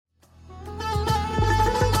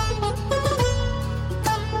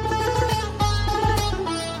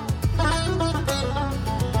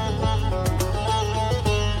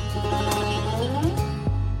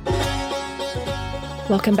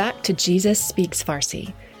Welcome back to Jesus Speaks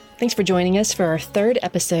Farsi. Thanks for joining us for our third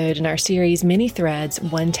episode in our series, Many Threads,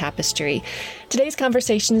 One Tapestry. Today's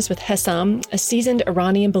conversation is with Hessam, a seasoned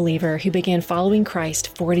Iranian believer who began following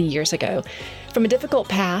Christ 40 years ago. From a difficult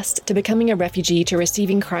past to becoming a refugee to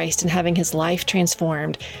receiving Christ and having his life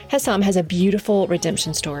transformed, Hessam has a beautiful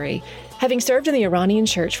redemption story. Having served in the Iranian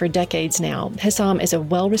church for decades now, Hessam is a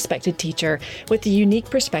well-respected teacher with the unique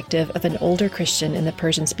perspective of an older Christian in the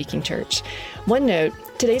Persian-speaking church. One note,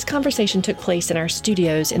 today's conversation took place in our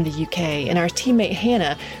studios in the UK, and our teammate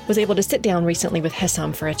Hannah was able to sit down recently with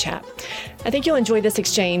Hessam for a chat. I think you'll enjoy this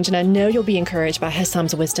exchange, and I know you'll be encouraged by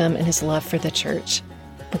Hessam's wisdom and his love for the church.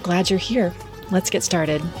 We're glad you're here. Let's get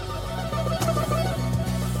started.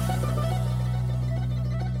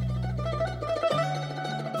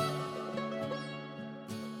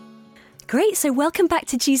 Great, so welcome back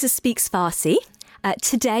to Jesus Speaks Farsi.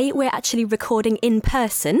 Today we're actually recording in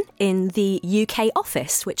person in the UK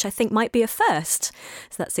office, which I think might be a first.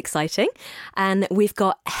 So that's exciting. And we've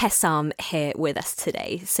got Hessam here with us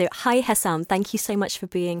today. So hi Hessam, thank you so much for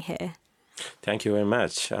being here. Thank you very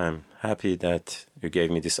much. I'm happy that you gave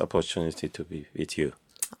me this opportunity to be with you.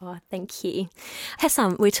 Oh, thank you.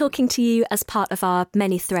 Hessam, we're talking to you as part of our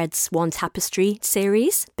Many Threads, One Tapestry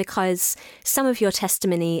series because some of your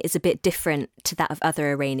testimony is a bit different to that of other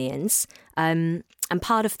Iranians. And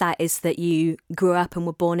part of that is that you grew up and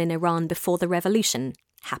were born in Iran before the revolution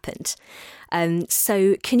happened.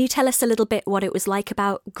 So can you tell us a little bit what it was like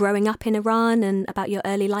about growing up in Iran and about your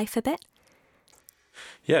early life a bit?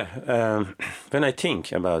 Yeah, when I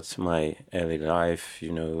think about my early life,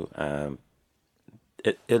 a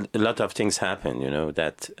lot of things happen,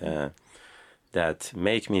 that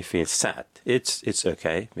make me feel sad. It's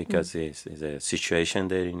okay because it's a situation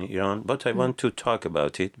there in Iran, but I want to talk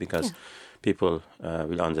about it because people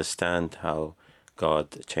will understand how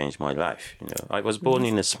God changed my life. I was born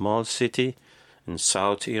in a small city in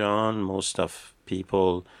South Iran. Most of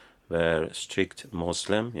people were strict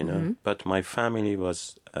Muslim, but my family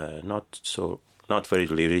was not very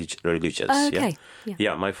religious. Oh, okay.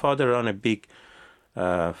 Yeah, my father ran a big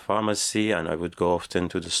pharmacy, and I would go often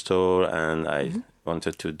to the store, and I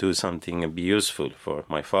wanted to do something and be useful for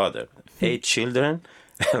my father. 8 children,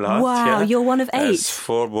 a lot. Wow, you're one of 8. There's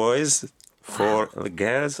 4 boys, 4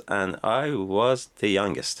 girls, and I was the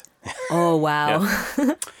youngest. Oh, wow.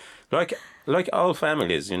 Like all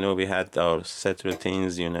families, we had our set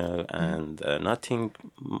routines, and nothing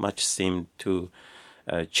much seemed to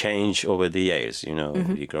change over the years,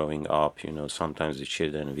 we growing up, sometimes the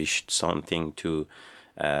children wished something to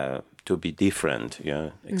be different,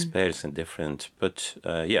 experience different. But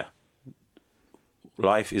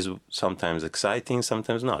life is sometimes exciting,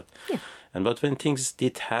 sometimes not. Yeah. But when things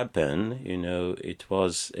did happen, it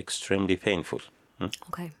was extremely painful.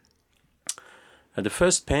 Okay. The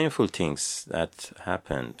first painful things that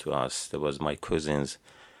happened to us, there was my cousins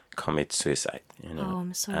commit suicide, Oh,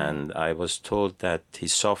 I'm sorry. And I was told that he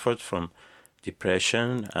suffered from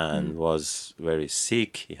depression and was very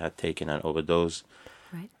sick. He had taken an overdose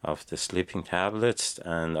of the sleeping tablets.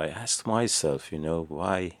 And I asked myself,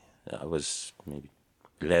 why I was maybe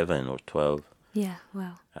 11 or 12. Yeah,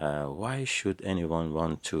 wow. Why should anyone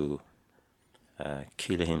want to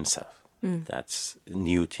kill himself? That's a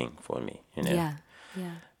new thing for me, Yeah.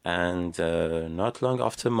 And not long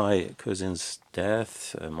after my cousin's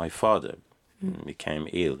death, my father became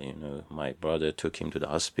ill. My brother took him to the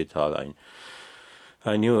hospital.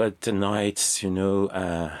 I knew at the nights,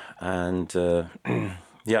 and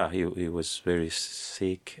he was very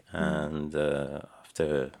sick. And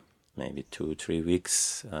after maybe 2-3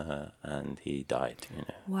 weeks, and he died.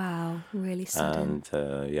 Wow, really sudden.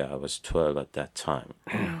 And I was 12 at that time.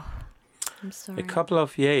 Oh, I'm sorry. A couple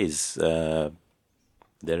of years.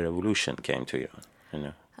 The revolution came to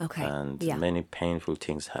Iran, Okay. And many painful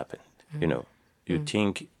things happened. You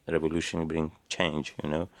think revolution will bring change,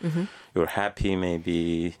 You're happy,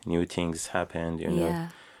 maybe new things happened,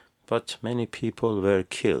 But many people were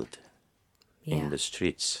killed in the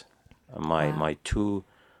streets. My 2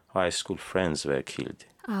 high school friends were killed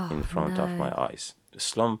in front of my eyes.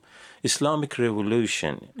 Islamic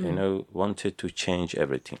revolution, wanted to change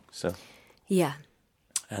everything. So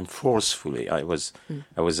and forcefully, I was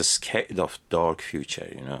scared of dark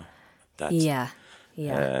future, that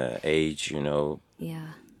age, to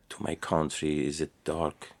my country is a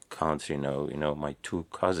dark country now. My 2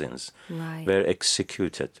 cousins were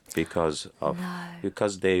executed because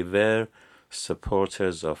they were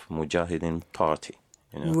supporters of Mujahideen party.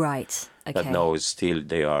 Right. Okay. But now still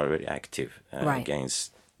they are very active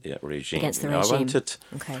against the regime. Against the You know, regime. I wanted,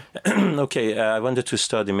 Okay. I wanted to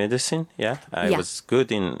study medicine. Yeah, I was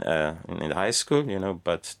good in high school, you know,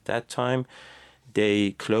 but that time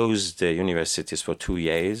they closed the universities for 2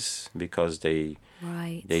 years because they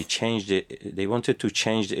changed it. They wanted to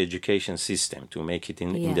change the education system to make it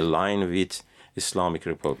in the line with Islamic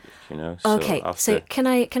Republic, you know. Okay, so can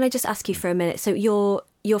I just ask you for a minute? So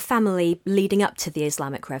your family leading up to the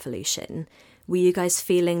Islamic Revolution, were you guys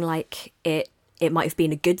feeling like it might have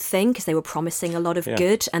been a good thing because they were promising a lot of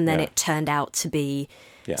good, and then it turned out to be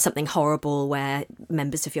something horrible where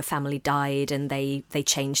members of your family died and they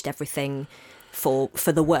changed everything for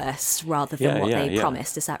the worse rather than what they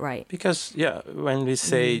promised? Is that right? Because when we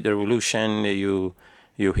say the revolution, you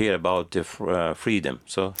hear about the freedom,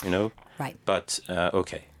 so you know. Right. But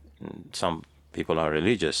some people are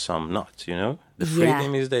religious, some not. You know, the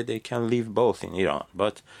freedom is that they can live both in Iran,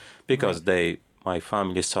 but because my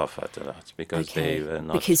family suffered a lot because they were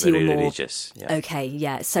not very religious. Yeah. Okay,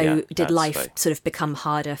 yeah. So did life sort of become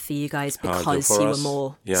harder for you guys because you were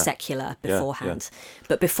more secular beforehand? Yeah.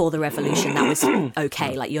 But before the revolution, that was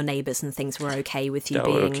okay. Like your neighbours and things were okay with you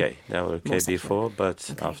being okay. They were okay before,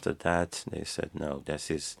 but after that, they said no. This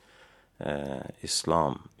is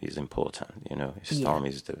Islam is important. You know, Islam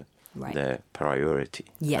is the priority,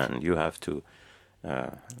 and you have to,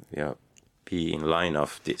 be in line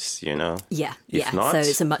of this, you know. Yeah, if not, so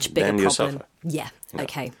it's a much bigger then problem. You suffer. Yeah. You know?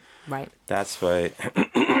 Okay. Right. That's why.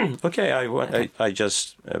 I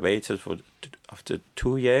just waited for after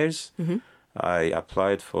 2 years. Mm-hmm. I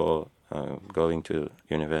applied for going to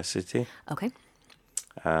university. Okay.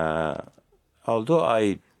 Although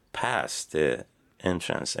I passed the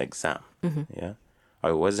entrance exam,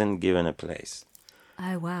 I wasn't given a place.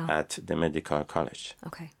 Oh wow! At the medical college.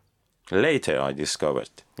 Okay. Later, I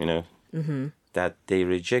discovered, you know, that they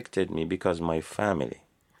rejected me because my family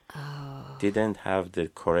didn't have the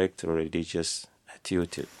correct religious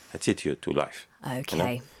attitude to life. Okay. You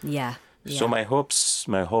know? Yeah. So my hopes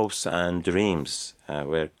and dreams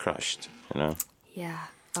were crushed. You know. Yeah.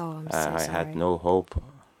 Oh, I'm so sorry. I had no hope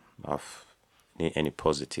of any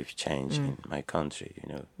positive change in my country. You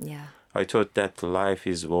know. Yeah. I thought that life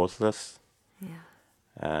is worthless. Yeah.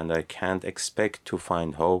 And I can't expect to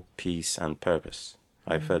find hope, peace, and purpose.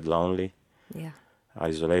 I felt lonely. Yeah.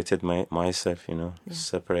 Isolated myself, you know,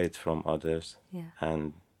 separate from others. Yeah.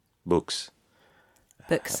 And books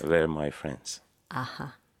were my friends.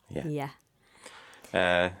 Yeah.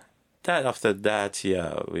 After that,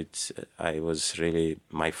 I was really,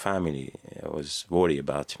 my family was worried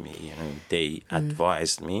about me. You know, they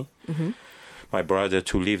advised me, my brother,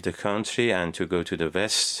 to leave the country and to go to the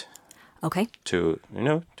West. Okay.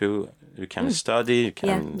 You can study, you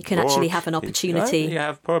can you can work, actually have an opportunity. You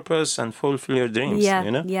have purpose and fulfill your dreams. Yeah,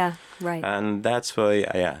 you know? Yeah, right. And that's why,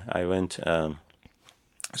 I went. It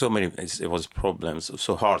was problems.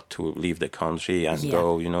 So hard to leave the country and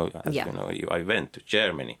go. You know, I went to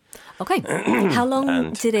Germany. Okay. How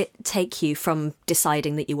long did it take you from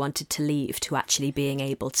deciding that you wanted to leave to actually being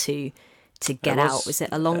able to get out? Was it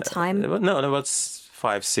a long time? No, it was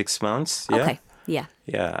 5-6 months. Yeah. Okay. Yeah.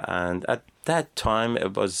 Yeah, and at that time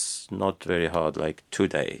it was not very hard, like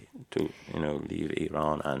today, to leave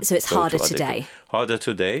Iran and. So it's harder today. Harder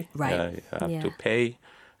today, right? You have to pay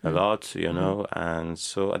a lot, and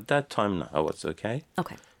so at that time I was okay.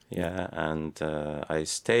 Okay. Yeah, and I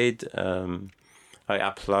stayed. I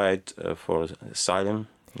applied for asylum.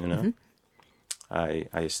 You know,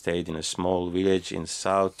 I stayed in a small village in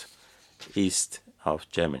southeast of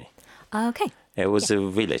Germany. Okay. It was a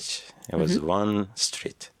village. It was one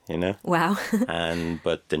street, you know. Wow.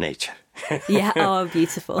 But the nature. Yeah. Oh,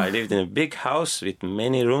 beautiful. I lived in a big house with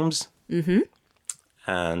many rooms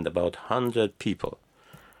and about 100 people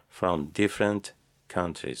from different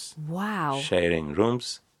countries. Wow. Sharing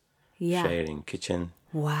rooms, yeah. sharing kitchen,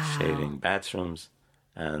 wow. sharing bathrooms,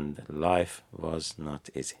 and life was not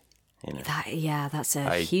easy. You know. That's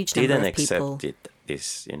a huge number of people. I didn't accept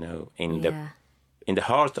this, in the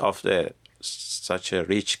heart of such a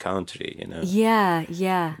rich country, you know. Yeah,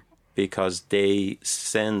 yeah. Because they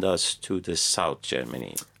send us to the South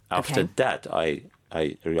Germany. After that, I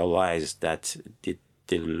realized that the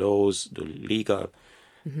laws, the legal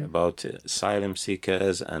about asylum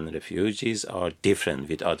seekers and refugees are different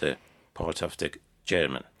with other parts of the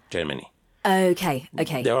Germany. Okay.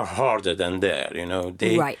 They are harder than there, you know.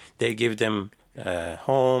 They give them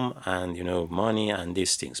home and money and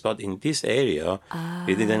these things, but in this area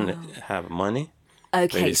we didn't have money.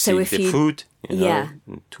 Okay, so if the food,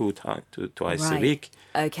 twice a week.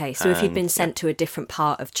 Okay, so if you'd been sent to a different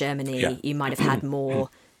part of Germany, you might have had more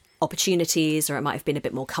opportunities, or it might have been a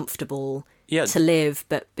bit more comfortable to live.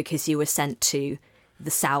 But because you were sent to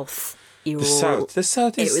the South. The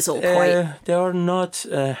South is, it was all quite... they are not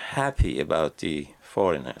happy about the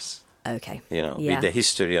foreigners. Okay. With the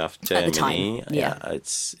history of Germany, at the time,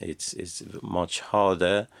 it's much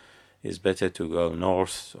harder. It's better to go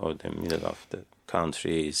north or the middle of the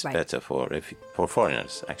country. It's better for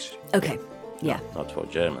foreigners, actually. Okay. Yeah. Not for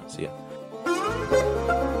Germans. Yeah.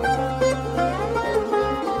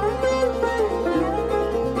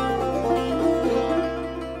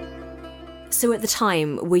 So at the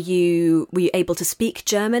time, were you able to speak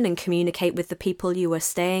German and communicate with the people you were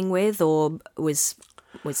staying with, or was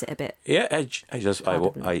it a bit? Yeah,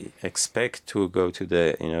 I expect to go to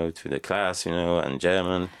the class,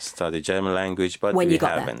 and study German language, but we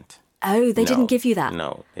haven't. Oh, they didn't give you that?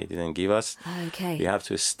 No, they didn't give us. Okay. We have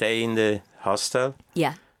to stay in the hostel.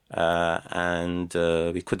 Yeah. And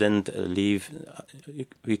we couldn't leave.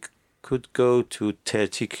 We could go to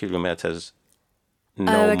 30 kilometers.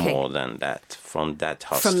 More than that from that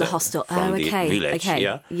hostel. From the hostel. From the village.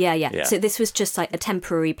 Okay. Yeah. So this was just like a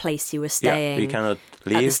temporary place you were staying. Yeah, we cannot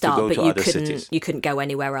leave at the start, to go to other cities. You couldn't go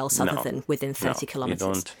anywhere else other than within 30 kilometers.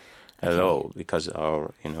 We don't allow because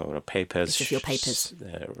our papers. Because of your papers.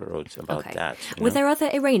 Wrote about that. Were there other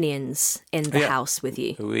Iranians in the house with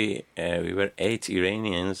you? We were 8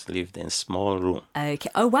 Iranians lived in a small room. Okay.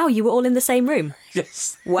 Oh wow, you were all in the same room.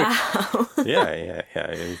 Yes. Wow. Yeah.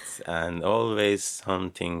 And always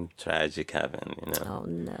something tragic happened. Oh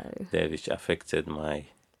no. Which affected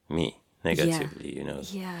me negatively.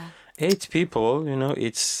 Yeah. 8 people.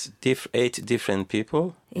 It's 8 different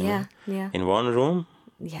people. Yeah. In one room.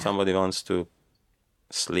 Yeah. Somebody wants to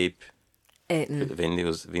sleep with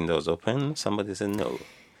windows open. Somebody said no.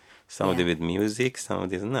 Somebody with music.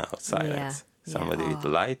 Somebody said no, silence. Somebody with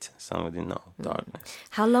light. Somebody no, darkness.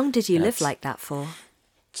 How long did you live like that for?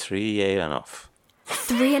 3 years and a half.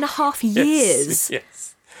 3.5 years?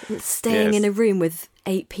 Yes. Staying in a room with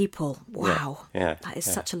 8 people. Wow. Yeah. That is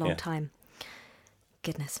such a long time.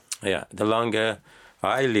 Goodness. Yeah. The longer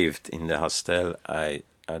I lived in the hostel,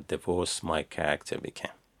 the worse my character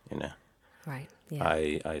became, Right, yeah.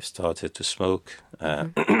 I started to smoke,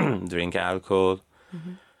 drink alcohol,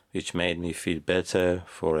 which made me feel better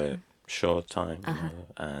for a short time,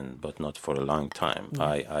 but not for a long time.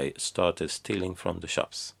 Yeah. I started stealing from the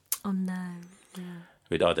shops. Oh, no. Yeah.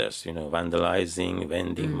 With others, vandalizing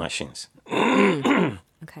vending machines.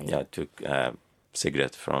 Okay. Yeah, I took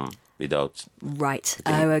cigarette without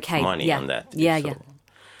money on that. Yeah.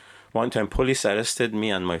 One time, police arrested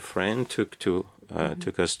me and my friend. Took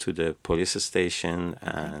us to the police station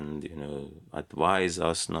and advised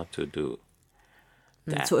us not to do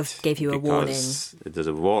that. Sort of gave you a warning. Because there's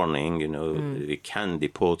a warning. We can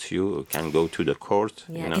deport you. We can go to the court.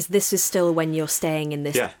 Yeah, because this is still when you're staying in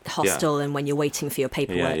this hostel and when you're waiting for your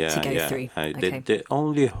paperwork to go through. The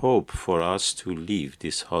only hope for us to leave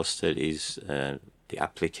this hostel is the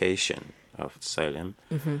application of asylum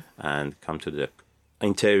and come to the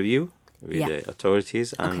interview with the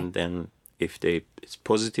authorities, and then if it's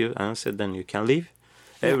positive answer, then you can leave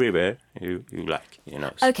everywhere you like.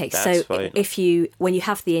 Okay, so when you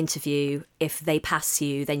have the interview, if they pass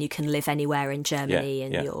you, then you can live anywhere in Germany,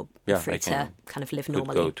 and you're free to kind of live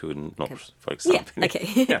normally. Go to north, for example. Yeah.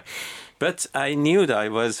 Okay. But I knew that I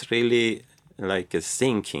was really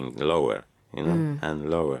sinking lower, and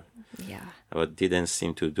lower. Yeah. But didn't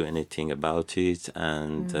seem to do anything about it,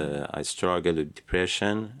 and I struggled with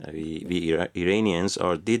depression. We Iranians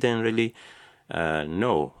didn't really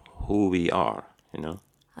know who we are,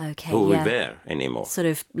 who we were anymore. Sort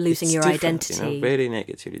of losing your identity. Very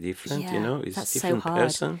negatively different, it's that's different so hard.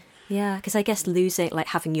 person. Yeah, because I guess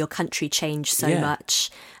having your country change so much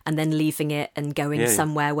and then leaving it and going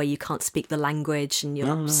somewhere where you can't speak the language and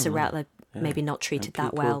you're surrounded, maybe not treated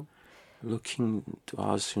that well. Looking to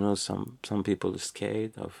us, some people are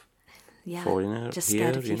scared of foreigners just here,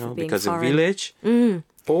 scared of you for being because foreign. The village,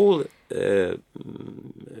 all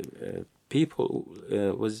people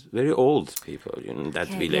was very old people in that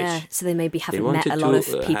village. Yeah, so they maybe haven't met a lot of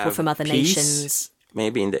people from other nations.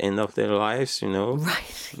 Maybe in the end of their lives,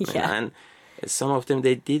 Right, yeah. And some of them,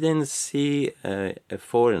 they didn't see a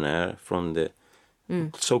foreigner from the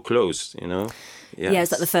so close, Yeah, is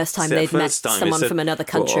that the first time they'd met someone from another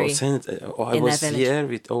country I was here,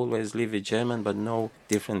 we always live with German, but no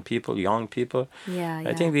different people, young people. Yeah.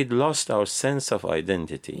 I think we'd lost our sense of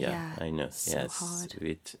identity. Yeah, I know. So hard.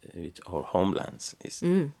 With our homelands,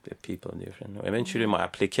 the people different. Eventually, my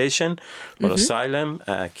application for asylum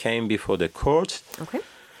came before the court. Okay.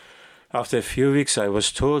 After a few weeks, I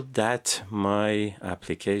was told that my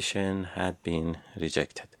application had been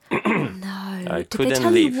rejected. No. I Did couldn't they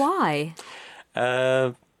tell leave. you why?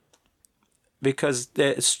 Because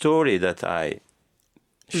the story that I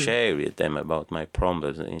share with them about my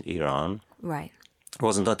problems in Iran. Right.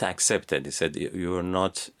 Was not accepted. He said, you are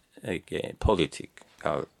not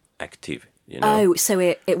political active. You know? Oh, so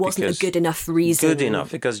it wasn't a good enough reason. Good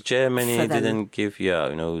enough, because Germany didn't give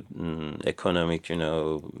economic,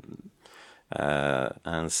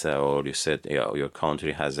 answer, or you said, your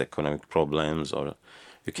country has economic problems, or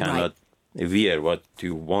you cannot wear what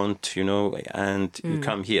you want, and you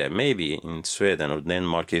come here. Maybe in Sweden or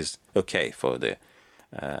Denmark is okay for the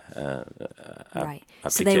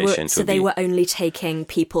application. So they were only taking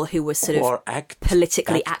people who were sort of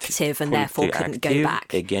politically active and therefore couldn't go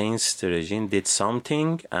back. Against the regime, did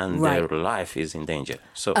something, and their life is in danger.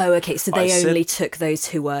 So So they only took those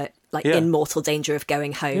who were in mortal danger of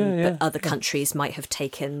going home, but other countries might have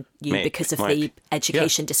taken you because of the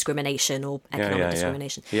education discrimination or economic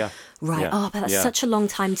discrimination. Yeah. Right. Yeah. But that's such a long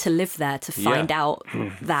time to live there to find out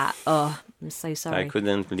that. Oh, I'm so sorry. I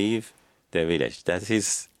couldn't leave the village. That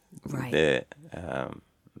is the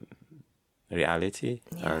reality,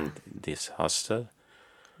 and this hostel.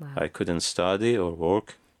 Wow. I couldn't study or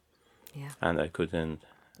work, and I couldn't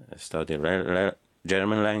study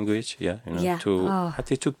German language.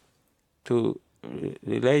 To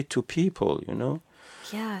relate to people,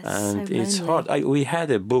 Yeah, and so it's lonely. hard. We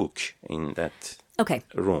had a book in that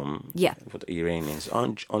room. Yeah, for the Iranians.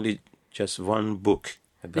 Only just one book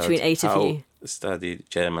about between 8 of you. Study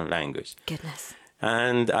German language. Goodness.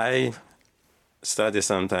 And I study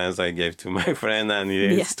sometimes. I gave to my friend, and he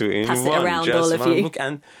used to in pass it one, around just all of one you. book,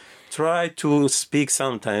 and try to speak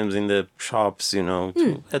sometimes in the shops,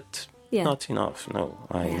 but not enough. No,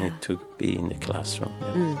 I need to be in the classroom.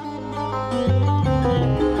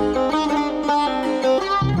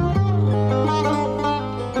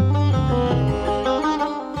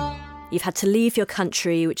 You've had to leave your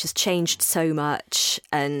country, which has changed so much,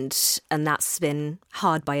 and that's been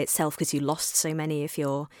hard by itself because you lost so many of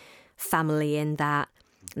your family in that.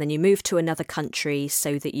 And then you move to another country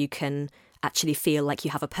so that you can actually feel like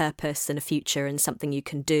you have a purpose and a future and something you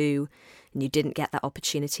can do, and you didn't get that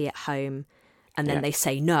opportunity at home. And then they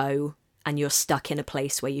say no, and you're stuck in a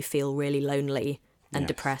place where you feel really lonely and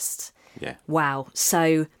depressed. Yeah. Wow.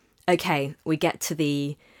 So, okay, we get to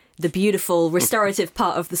the beautiful restorative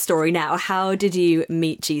part of the story now. How did you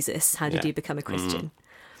meet Jesus? How did you become a Christian?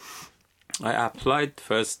 I applied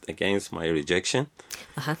first against my rejection.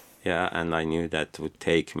 Yeah, and I knew that would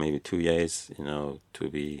take maybe 2 years, to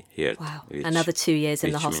be here. Wow, another 2 years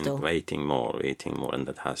in the hostel. Waiting more in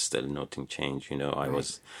that hostel. Nothing changed, I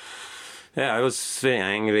was very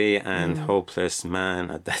angry and hopeless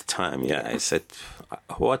man at that time. Yeah, I said,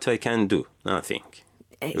 what I can do? Nothing.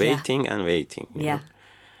 Waiting and waiting. You know?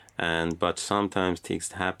 But sometimes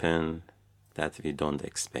things happen that we don't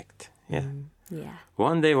expect. Yeah.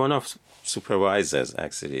 One day, one of supervisors,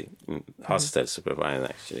 actually, hostel supervisor,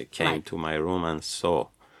 actually came to my room and saw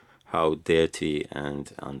how dirty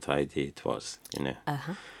and untidy it was.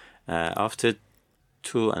 After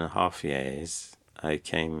 2.5 years, I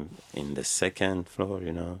came in the second floor,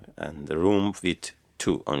 and the room with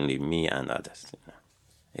only me and others.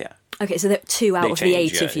 Yeah. Okay, so there are 2 out of the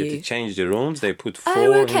 8 of you. They changed the rooms. They put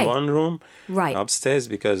 4 in one room upstairs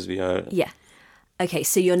because we are... Yeah. Okay,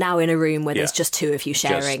 so you're now in a room where there's just 2 of you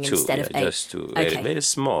sharing instead of 8. Just 2. Very, very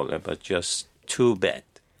small, but just 2 beds.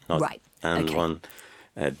 And one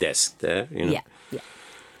desk there, Yeah.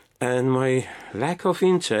 And my lack of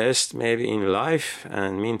interest maybe in life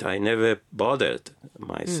meant I never bothered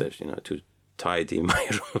myself, to tidy my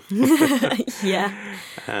room.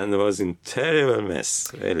 And it was in terrible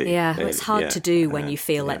mess, really. Yeah, it's hard to do when you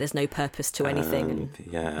feel like there's no purpose to anything.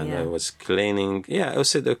 And I was cleaning. Yeah, I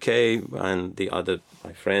said, okay. And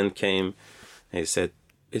my friend came. He said,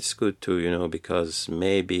 it's good to, because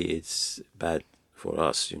maybe it's bad for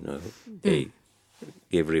us, They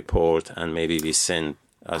give report and maybe we send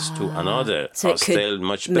us to another hostel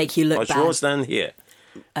much worse than here.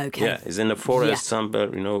 Okay. Yeah, it's in the forest somewhere,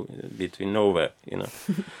 between nowhere,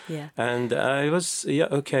 And I was,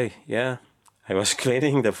 I was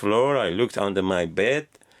cleaning the floor. I looked under my bed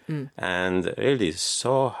and really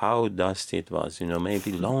saw how dusty it was,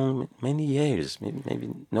 maybe many years, maybe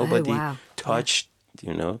nobody touched,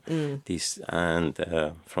 this. And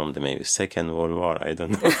from the maybe Second World War, I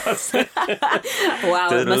don't know. Wow,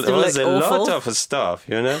 it must have looked awful. There was a lot of stuff,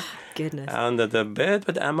 Goodness. under the bed,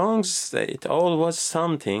 but amongst it all was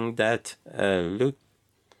something that looked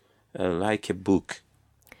like a book.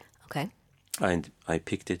 Okay. And I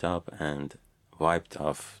picked it up and wiped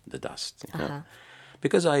off the dust.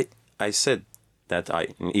 Because I said that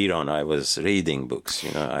in Iran I was reading books.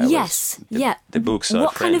 The books are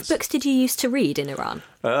What kind of friends. books did you used to read in Iran?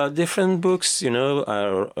 Different books,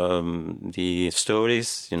 are the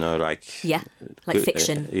stories, like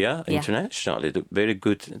fiction. International. Very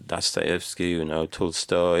good Dostoevsky,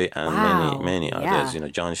 Tolstoy, and many others.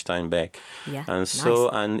 John Steinbeck, and so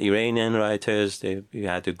and Iranian writers. We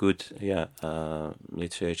had a good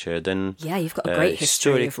literature. Then you've got a great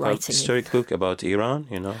history of writing. Historic book about Iran.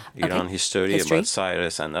 Iran history about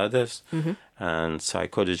Cyrus and others. And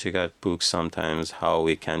psychological books sometimes, how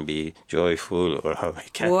we can be joyful or how we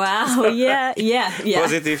can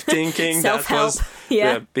positive thinking. Self-help.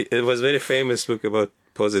 It was a very famous book about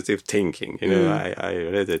positive thinking. I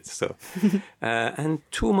read it. So, and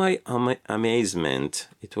to my amazement,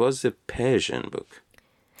 it was a Persian book.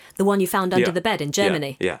 The one you found under the bed in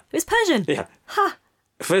Germany. Yeah. It was Persian. Yeah.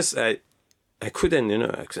 First, I couldn't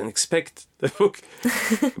expect the book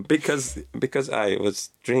because I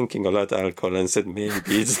was drinking a lot of alcohol and said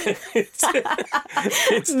maybe it's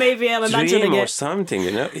maybe I'm imagining dream or it.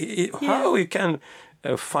 something. How we can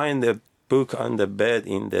find a book on the bed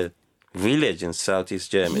in the village in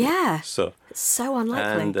Southeast Germany? Yeah, so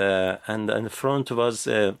unlikely. And the front was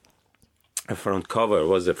a front cover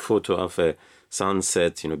was a photo of a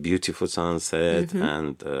sunset, beautiful sunset,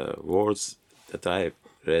 and words that I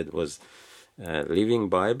read was. Living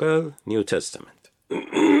Bible, New Testament.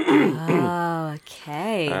 Oh,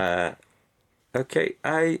 okay. Okay,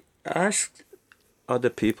 I asked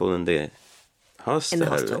other people in the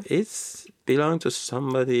hostel. It's belong to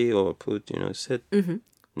somebody or said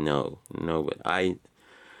no. But I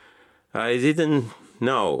didn't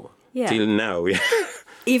know till now.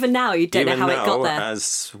 Even now, you don't know how it got there.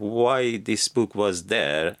 As why this book was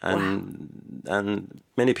there, and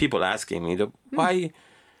many people asking me why.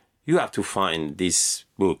 You have to find this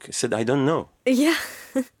book. I said, I don't know. Yeah.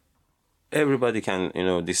 Everybody can,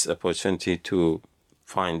 this opportunity to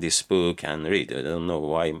find this book and read. I don't know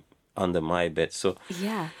why under my bed. So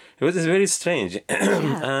it was very strange.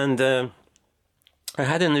 And I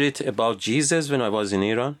hadn't read about Jesus when I was in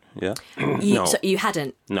Iran. Yeah. No. So you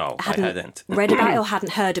hadn't? No, I hadn't. Read about it or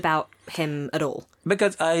hadn't heard about him at all?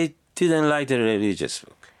 Because I didn't like the religious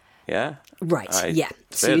book. Yeah. Right,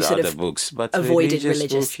 So you sort of books, but avoided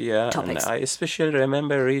religious book, topics. And I especially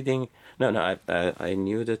remember reading. I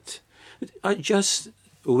knew that.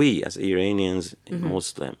 We as Iranians,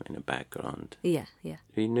 Muslim in the background. Yeah.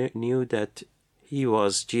 We knew that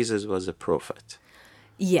Jesus was a prophet.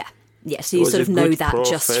 Yeah. So you sort of know that prophet,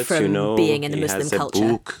 just from being in the Muslim culture. He has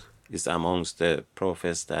a book. Is amongst the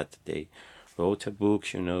prophets that they wrote a book,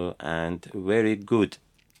 and very good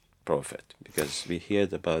prophet because we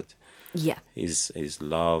heard about. His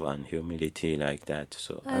love and humility like that.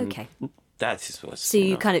 So okay, that was. So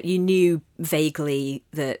you knew vaguely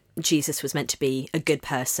that Jesus was meant to be a good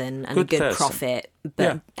person and a good prophet,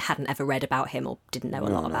 but hadn't ever read about him or didn't know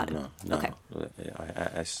a lot about him. No. Okay.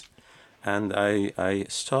 I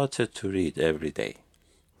started to read every day.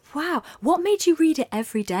 Wow, what made you read it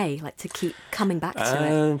every day, like to keep coming back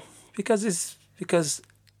to it? Because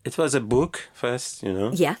it was a book first,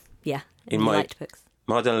 Yeah. In my liked books.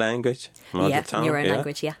 Mother language, tongue. Your own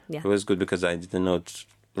language, yeah. It was good because I didn't know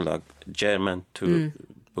like German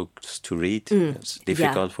books to read. It's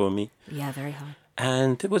difficult for me. Yeah, very hard.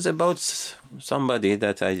 And it was about somebody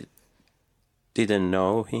that I didn't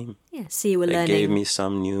know him. Yeah, so you were learning. Gave me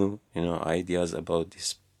some new, ideas about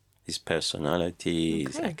his personality,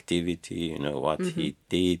 his activity, what he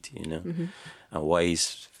did, and why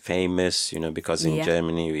he's famous, because in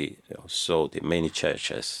Germany we saw the many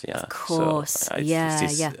churches. Yeah, of course. So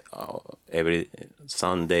every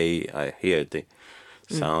Sunday I hear the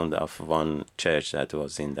sound of one church that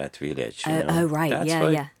was in that village. Oh, right. That's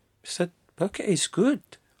why I said, okay, it's good.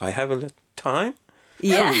 I have a little time.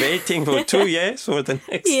 Yeah. I'm waiting for 2 years for the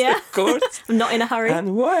next course. I'm not in a hurry.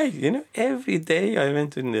 And why? Every day I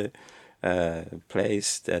went in the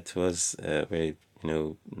place that was very,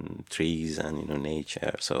 trees and,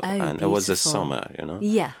 nature. So, and it was a summer,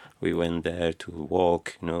 Yeah. We went there to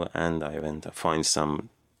walk, and I went to find some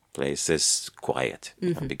places quiet,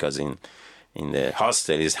 because in the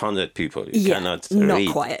hostel is 100 people. You cannot read.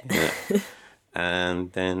 Not quiet.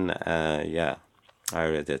 And then, I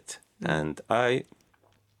read it. And I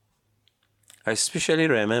especially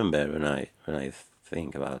remember when I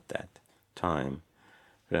think about that time,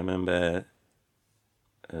 remember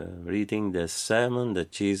reading the sermon that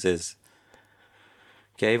Jesus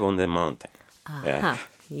gave on the mountain.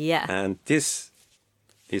 Yeah. And this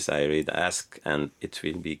I read, ask and it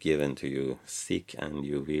will be given to you, seek and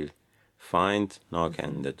you will find, knock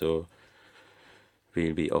and the door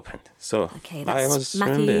will be opened. So okay, that's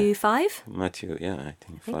Matthew 5? Matthew, I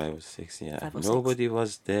think 5 or 6, 5 or 6. Nobody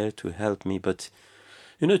was there to help me, but,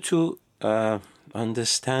 to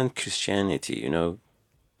understand Christianity,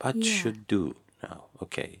 what should do now?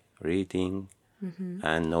 Okay, reading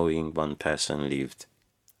and knowing one person lived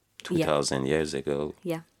 2,000 years ago.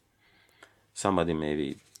 Yeah. Somebody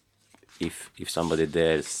maybe, if somebody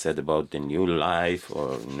there said about the new life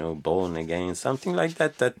or, born again, something like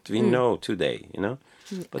that we know today,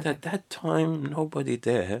 But at that time, nobody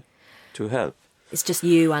there to help. It's just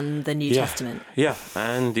you and the New Testament. Yeah,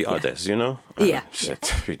 and the others, Yeah. Said,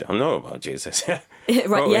 we don't know about Jesus. Right,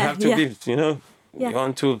 well, we have to be, we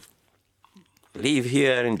want to live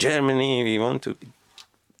here in Germany. We want to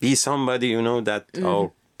be somebody, that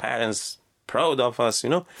our parents proud of us,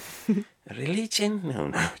 Religion?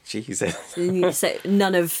 No, Jesus. So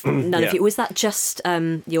none of you. Was that just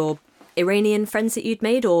your Iranian friends that you'd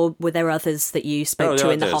made, or were there others that you spoke to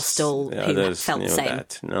in the hostel who felt the same?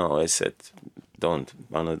 That. No, I said, don't.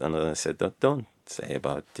 I said, don't say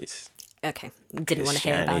about this. Okay, didn't want to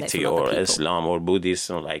hear about it from other or people. Islam or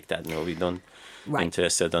Buddhism like that. No, we don't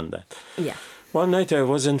interested on that. Yeah. One night I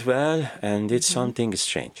wasn't well and did something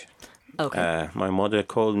strange. Okay. My mother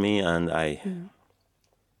called me and I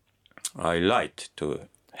lied to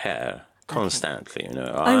her constantly.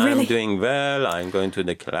 I'm doing well. I'm going to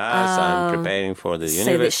the class. I'm preparing for the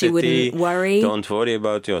university. So that she wouldn't worry. Don't worry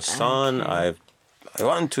about your son. I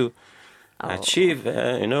want to achieve,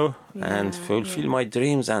 and fulfill my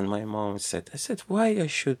dreams. And my mom said, why I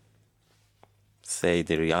should say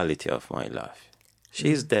the reality of my life?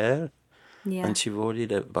 She's there, and she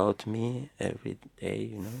worried about me every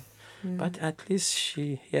day, But at least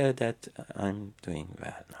she heard that I'm doing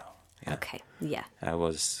well now. Yeah. Okay, yeah. I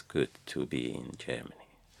was good to be in Germany.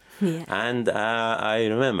 Yeah. And I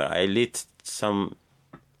remember I lit some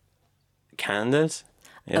candles.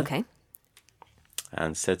 Yeah, Okay.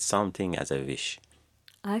 and said something as a wish.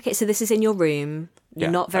 Okay, so this is in your room. You're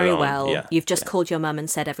not very well. Yeah, You've just called your mum and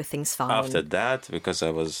said everything's fine. After that, because I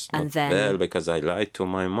was not well, because I lied to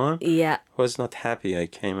my mom, was not happy. I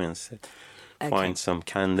came and said, find some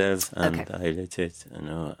candles, and I lit it,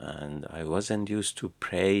 and I wasn't used to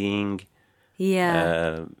praying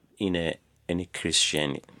in any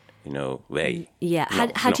Christian, way. Yeah.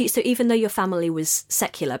 Had you? So even though your family was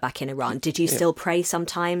secular back in Iran, did you still pray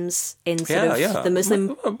sometimes in sort of the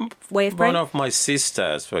Muslim way of praying? One of my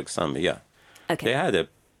sisters, for example, Okay. they had a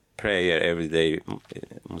prayer every day,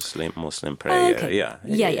 Muslim prayer,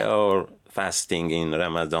 or fasting in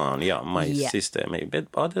Ramadan. My sister maybe, but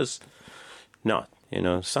others not.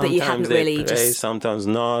 Sometimes they really pray, sometimes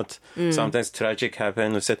not. Sometimes tragic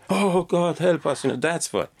happen. We said, "Oh God, help us!"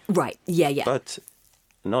 That's what. Right. Yeah. But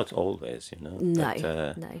not always, No. But,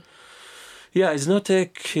 no. Yeah, it's not a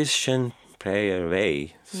Christian prayer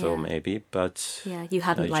way, so maybe, but you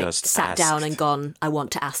hadn't just sat down and gone, I want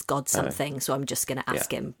to ask God something, so I'm just going to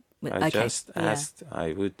ask him. I just asked.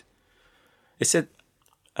 I would. I said,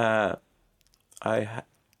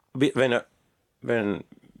 when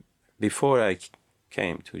before I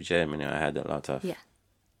came to Germany, I had a lot of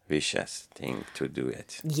wishes, thing to do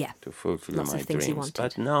it, to fulfill Lots my of things dreams. you wanted.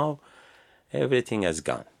 But now everything has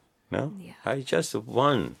gone. No, I just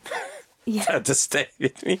want to stay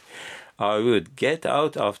with me. I would get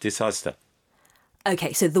out of this hostel.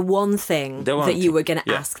 Okay, so the one thing that you were going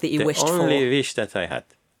to ask that you wished for, the only wish that I had,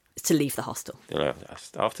 is to leave the hostel.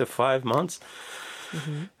 After 5 months,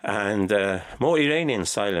 and more Iranian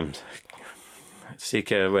asylum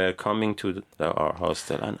seekers were coming to our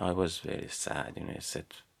hostel, and I was very sad. I said,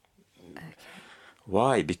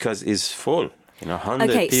 why? Because it's full.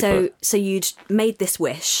 100 people. So you'd made this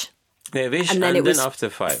wish. And then it was after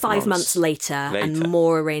 5 months later, and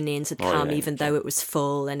more Iranians had come, even though it was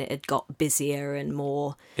full and it had got busier and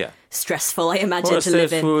more stressful, I imagine, to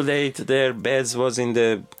live in. More stressful, their beds was in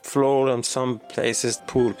the floor, and some places,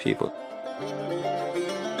 poor people.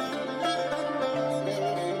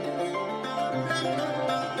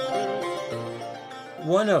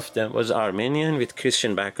 One of them was Armenian with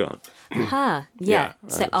Christian background.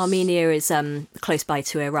 So Armenia is close by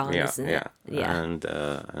to Iran, isn't it?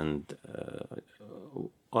 And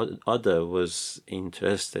other was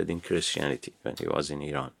interested in Christianity when he was in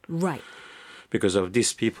Iran. Right. Because of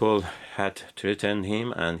these people had threatened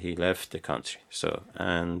him, and he left the country. So,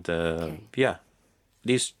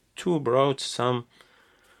 these two brought some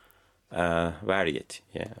variety,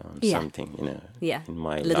 something, in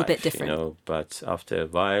my life. A little bit different. But after a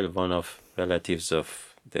while, one of relatives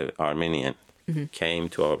of the Armenian came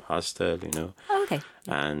to our hostel, Oh, okay.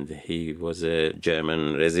 And he was a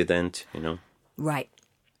German resident, Right.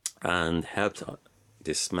 And helped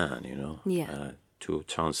this man, to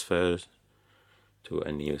transfer to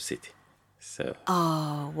a new city. So.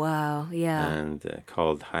 Oh, wow, yeah. And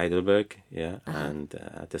called Heidelberg, yeah. And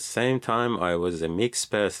at the same time, I was a mixed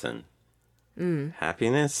person.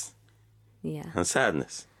 Happiness and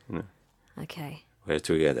sadness, Okay. were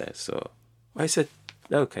together. So I said,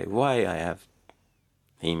 okay, why I have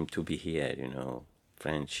him to be here,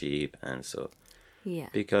 friendship and so. Yeah.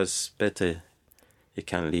 Because better you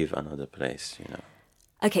can live another place,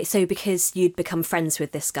 Okay, so because you'd become friends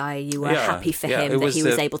with this guy, you were happy for him that he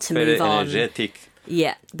was able to very move on. Energetic,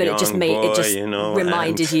 yeah, but it just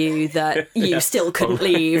reminded you that you still couldn't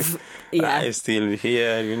leave. Yeah, I'm still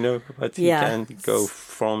here, but you can't go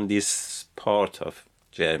from this part of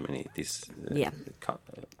Germany, this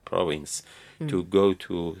province, to go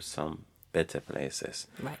to some better places.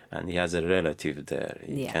 Right. And he has a relative there.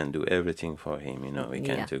 He can do everything for him, He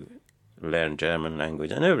can learn German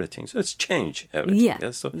language and everything. So it's changed everything.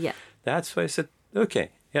 Yeah. So that's why I said,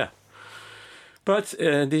 okay, yeah. But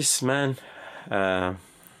this man,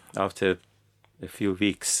 after a few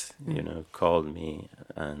weeks, called me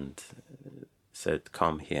and said,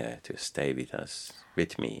 come here to stay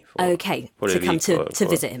with me. For to come to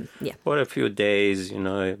visit him. Yeah. For a few days,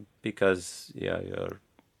 because,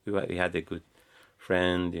 we had a good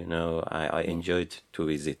friend, I enjoyed to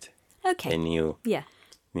visit a new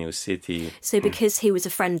city. So because he was a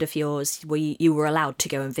friend of yours, you were allowed to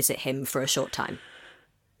go and visit him for a short time?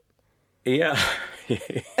 Yeah.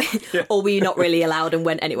 Or were you not really allowed and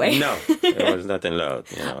went anyway? No, I was not allowed.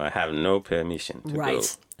 I have no permission to go.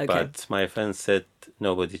 Okay. But my friend said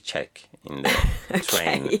nobody check in the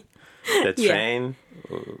train. The train,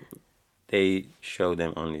 they show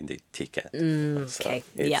them only the ticket. So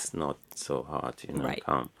it's not so hard,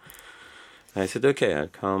 come. I said, okay, I'll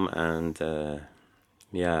come. And there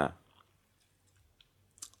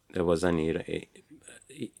was I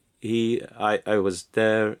was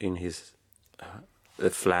there in his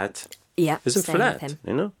flat. Yeah, it's a flat, with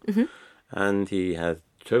him. And he had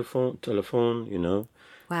telephone,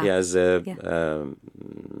 Wow. He has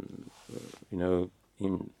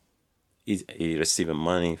he received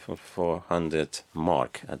money for 400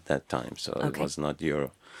 mark at that time, so it was not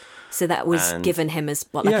euro. So that was given him as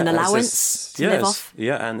an allowance to live off?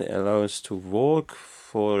 Yeah, and allowance to work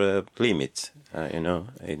for a limit,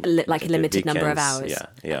 like a limited number of hours.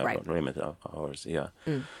 Yeah, right. Limited hours, yeah.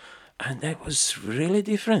 And that was really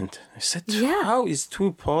different. I said, how is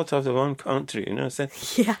two parts of the one country? I said,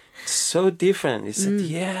 it's so different. He said,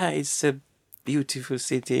 it's a beautiful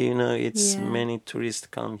city, it's many tourists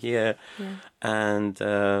come here. Yeah. And,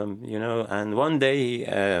 and one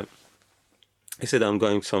day he said, I'm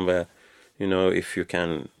going somewhere, if you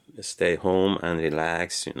can stay home and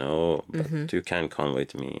relax, but you can come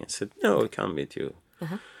with me. I said, no, I'll come with you.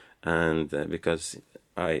 And because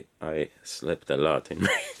I slept a lot in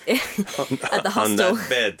at the hostel. On that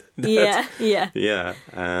bed. Yeah.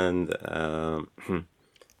 And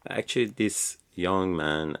actually, this young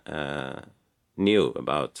man knew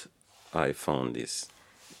about. I found this.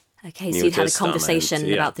 Okay, so you'd had a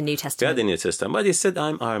conversation about the New Testament. We had the New Testament, but he said,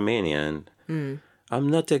 "I'm Armenian. I'm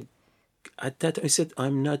not a." At that, I said,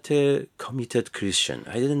 "I'm not a committed Christian."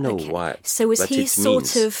 I didn't know why. So was he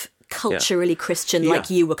sort of culturally Christian, like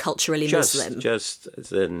you were culturally Muslim? Just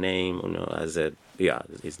the name,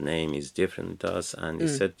 his name is different to us. And he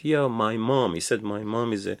said, my mom. He said, my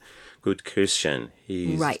mom is a good Christian.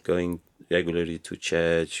 He's going regularly to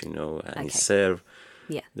church, and he serve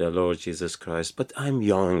the Lord Jesus Christ. But I'm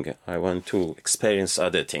young. I want to experience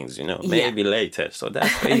other things, maybe later. So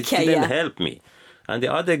that's why he didn't help me. And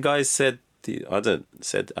the other guy said,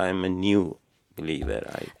 I'm a new believer.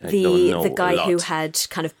 I don't know the guy a lot. who had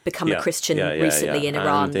kind of become a Christian recently in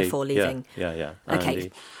Iran before leaving. Yeah.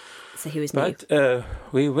 Okay, so he was new. But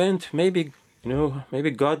we went, maybe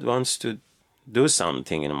God wants to do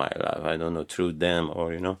something in my life. I don't know, through them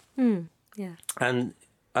or, Yeah. And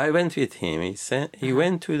I went with him. He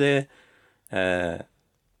went to the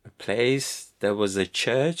place, there was a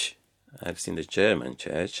church. I've seen the German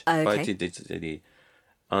church. Okay. But it is the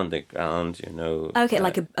underground, Okay,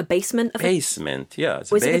 like a basement of basement,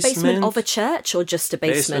 Was it the basement of a church or just a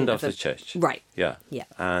basement of the church? Right. Yeah.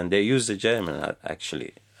 And they use the German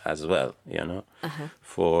actually as well,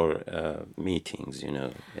 for meetings,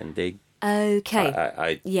 and they. Okay.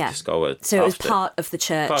 I discovered. So it was part of the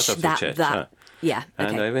church. Part of the church. Yeah. Okay.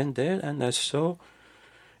 And I went there and I saw,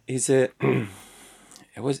 it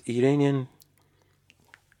was Iranian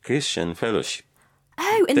Christian fellowship.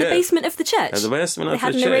 Oh, in the basement of the church? In the basement of the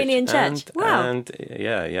church. They had an Iranian church. Wow. And,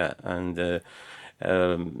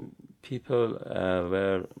 and people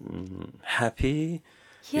were happy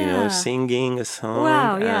singing a song.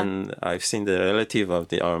 Wow, yeah. And I've seen the relative of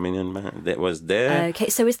the Armenian man that was there. Okay,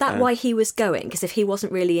 so is that why he was going? Because if he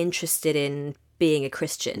wasn't really interested in being a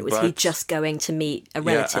Christian, was he just going to meet a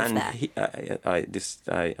relative there?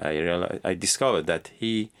 I discovered that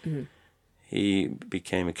he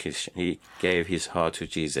became a Christian. He gave his heart to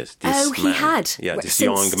Jesus. He had? Yeah, this since,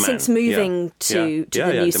 young man. Since moving to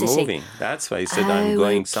the new city? Moving. That's why he said, I'm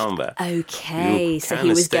going somewhere. Okay, so he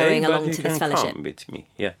was going along to this fellowship. Come with me,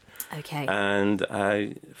 yeah. Okay. And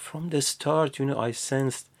from the start, I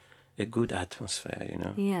sensed a good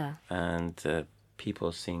atmosphere, Yeah. And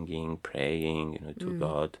people singing, praying, to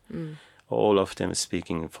God. All of them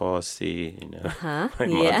speaking Farsi, my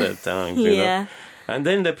mother tongue, Yeah. And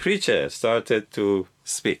then the preacher started to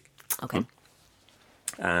speak. Okay.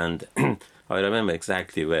 And I remember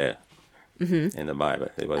exactly where in the Bible.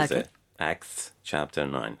 It was Acts chapter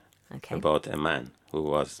 9 about a man who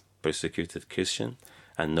was persecuted Christian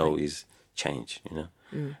and now is changed,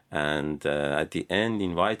 And at the end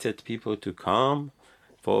invited people to come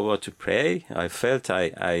forward to pray. I felt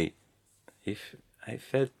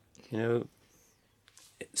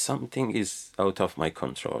something is out of my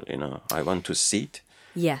control, I want to sit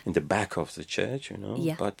in the back of the church,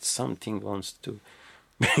 but something wants to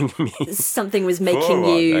bring me. Something was making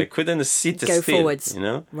forward. you I couldn't sit go still, forwards.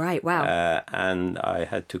 Right, wow. And I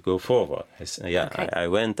had to go forward. I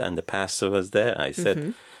went and the pastor was there. I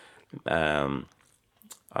said,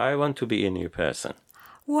 I want to be a new person.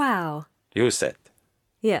 Wow. You said.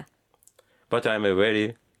 Yeah. But I'm a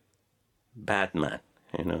very bad man,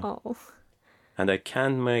 Oh. And I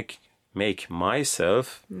can't make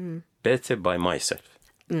myself better by myself.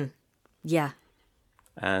 Yeah.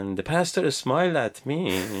 And the pastor smiled at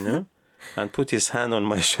me, and put his hand on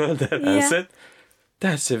my shoulder and said,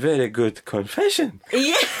 that's a very good confession.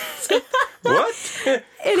 Yeah. What? It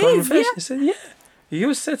is, yeah. I said,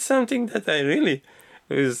 you said something that I really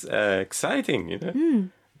was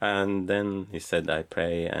exciting, And then he said, I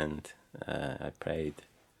pray, and I prayed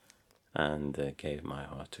and gave my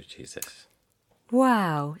heart to Jesus.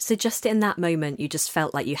 Wow. So just in that moment, you just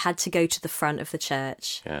felt like you had to go to the front of the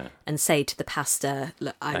church and say to the pastor,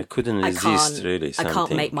 look, I couldn't resist, really, something. I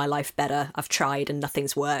can't make my life better. I've tried and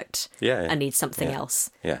nothing's worked. I need something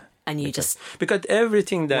else. Yeah. And you Because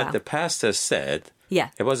everything that the pastor said,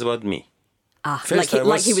 it was about me. First,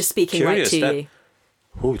 like he was speaking right to you.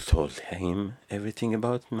 Who told him everything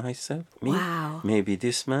about myself? Me? Wow. Maybe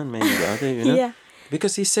this man, maybe the other, Yeah.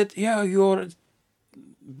 Because he said, you're...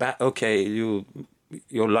 okay,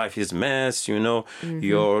 your life is mess, you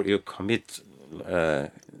commit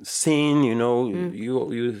sin,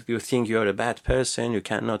 you think you're a bad person, you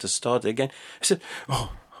cannot start again. I said,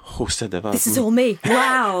 who said about this is all me?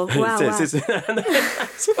 Wow.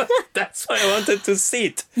 That's why I wanted to see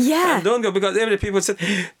it. Yeah. And don't go, because every people said,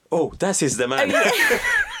 that is the man.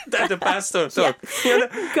 That the pastor thought.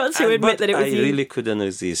 Got to admit that it was you. I really couldn't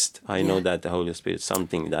resist. I know that the Holy Spirit,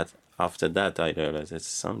 something that after that I realized that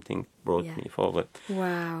something brought me forward.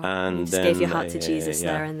 Wow. And you just then gave your heart to Jesus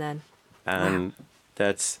there and then. And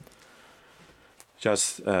that's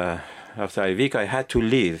just after a week I had to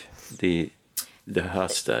leave the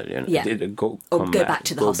hostel. Go back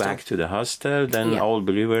to the hostel. Go back to the hostel. Then all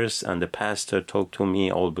believers and the pastor talked to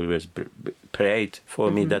me. All believers prayed for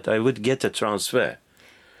me that I would get a transfer.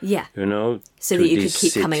 Yeah. So that you could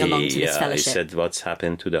keep coming along to this fellowship. I said, what's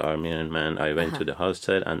happened to the Armenian man? I went to the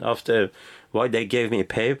hostel, and after they gave me a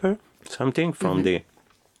paper, something from their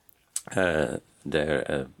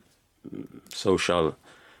social,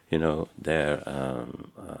 their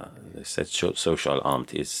they said social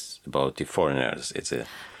amt is about the foreigners. It's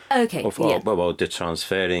about the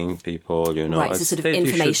transferring people, Right, so sort of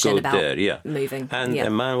information about moving. And a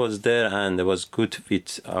man was there and it was good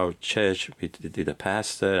with our church, with the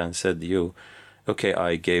pastor, and said,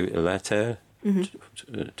 I gave a letter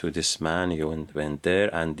to this man, you went there,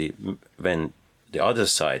 and when the other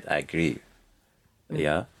side agree,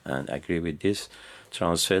 and agree with this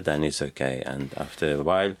transfer, then it's okay. And after a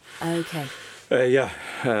while,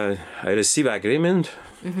 I receive agreement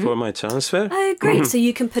for my transfer. Oh, great. So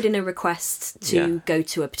you can put in a request to go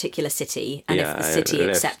to a particular city, and if the city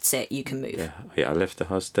accepts it, you can move. I left the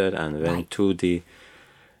hostel and went to the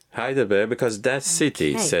Heidelberg, because that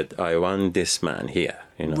city said, I want this man here.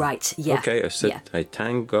 Right, yeah. Okay, I said, I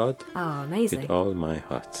thank God amazing. with all my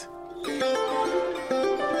heart.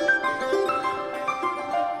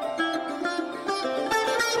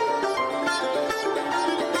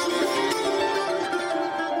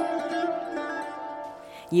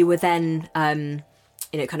 You were then, kind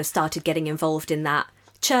of started getting involved in that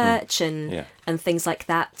church and things like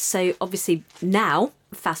that. So obviously now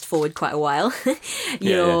fast forward quite a while.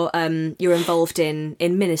 You're involved in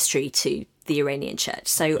ministry to the Iranian church.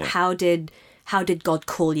 So how did God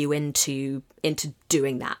call you into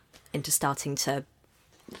doing that, into starting to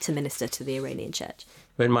minister to the Iranian church?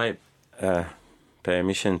 When my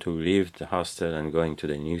permission to leave the hostel and going to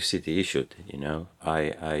the new city issued,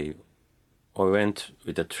 I went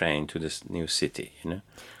with a train to this new city, and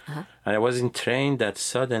I was in train that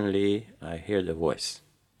suddenly I heard a voice.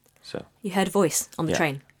 So you heard a voice on the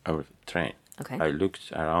train? On the train. Okay. I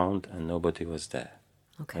looked around and nobody was there.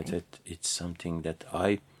 Okay. I thought it's something that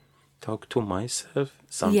I talk to myself,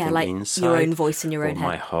 something like inside. Your own voice in your own head.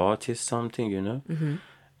 My heart is something, Mm-hmm.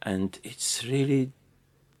 And it's really,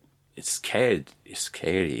 it's scary,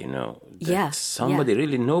 that somebody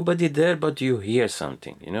really, nobody there, but you hear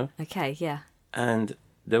something, Okay, yeah. And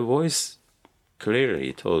the voice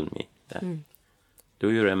clearly told me that,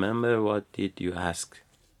 do you remember what did you ask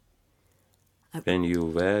when you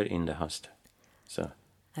were in the hostel? So.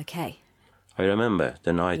 Okay. I remember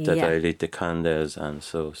the night that I lit the candles and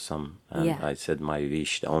saw some, and I said my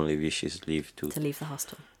wish, the only wish is to leave the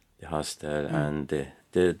hostel. The hostel, and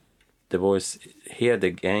the voice, heard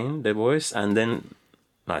again the voice, and then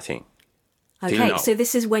nothing. Okay, so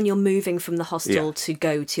this is when you're moving from the hostel to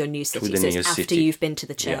go to your new city. So it's after you've been to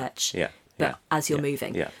the church, but as you're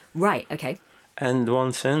moving. Yeah. Right, okay. And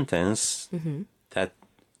one sentence that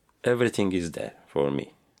everything is there for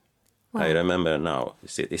me. Wow. I remember now.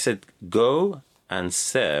 He said, go and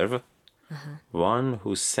serve one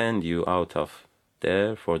who sent you out of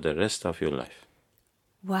there for the rest of your life.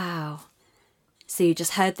 Wow. So you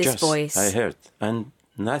just heard this voice. I heard. And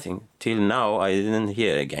nothing. Till now, I didn't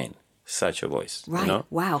hear again such a voice. Right.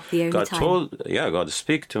 Wow. The only time. God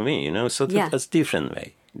speak to me, So that's different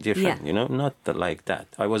way. Different, not like that.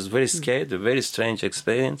 I was very scared, a very strange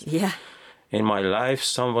experience. Yeah. In my life,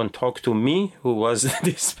 someone talked to me who was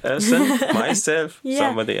this person, myself,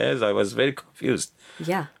 somebody else. I was very confused.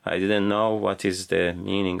 Yeah. I didn't know what is the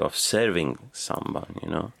meaning of serving someone,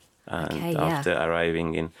 And after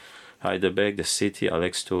arriving in Heidelberg, the city,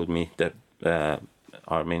 Alex told me, the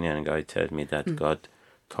Armenian guy told me that God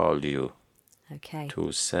called you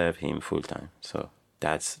to serve him full time. So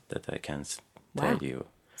that I can tell you.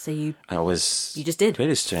 So you just did.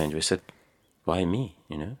 Very strange. We said, why me,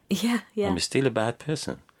 Yeah. I'm still a bad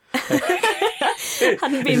person.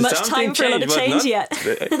 Hadn't been much time for a lot of change yet.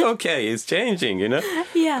 Okay, it's changing,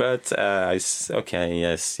 Yeah. But I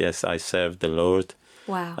served the Lord.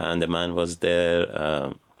 Wow. And the man was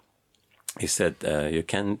there. He said, you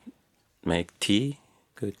can make tea,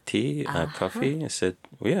 good tea, coffee. I said,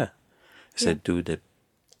 yeah. He said, do the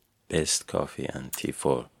best coffee and tea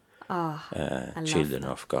for children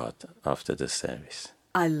of God after the service.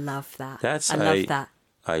 I love that. I love that.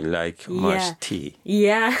 I like much tea.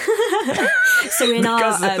 Yeah. So in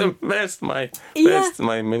because the best my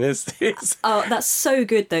ministries. Oh, that's so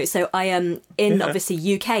good though. So I am in obviously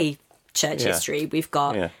UK church history. We've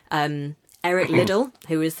got Eric Liddell,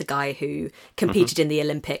 who is the guy who competed in the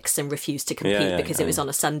Olympics and refused to compete because it was on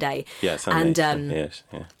a Sunday. Yeah, Sunday.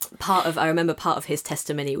 And I remember part of his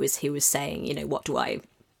testimony was he was saying, what do I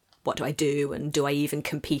do, and do I even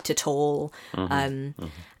compete at all? And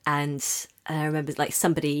I remember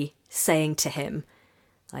somebody saying to him,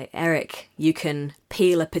 Eric, you can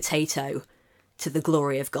peel a potato to the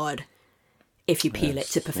glory of God if you peel it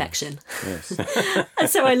to perfection. Yes. And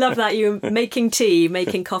so I love that you were making tea,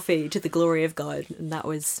 making coffee to the glory of God, and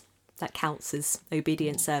that counts as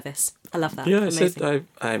obedient service. I love that. Yeah, amazing. I said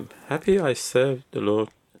I'm happy. I serve the Lord.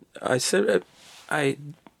 I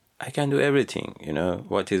can do everything.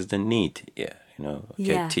 What is the need?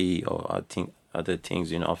 Tea or other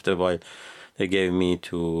things. After a while, they gave me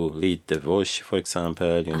to lead the voice, for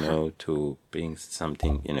example. To bring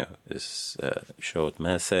something. This short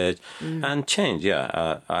message and change.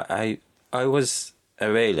 I was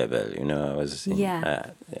available. I was.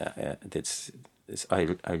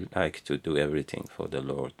 I like to do everything for the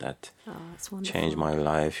Lord. That changed my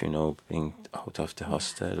life. Being out of the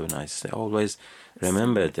hostel. When I always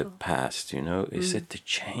remember the past. Is it the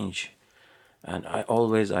change? And I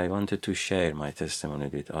wanted to share my testimony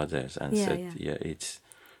with others and it's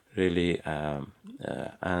really,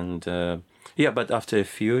 but after a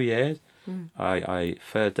few years, I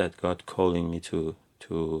felt that God calling me to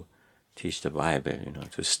teach the Bible,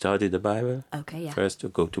 to study the Bible. Okay, yeah. First to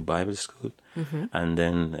go to Bible school and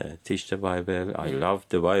then teach the Bible. I loved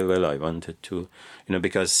the Bible. I wanted to,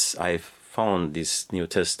 because I found this New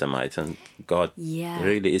Testament and God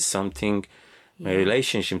really is something My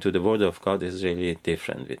relationship to the Word of God is really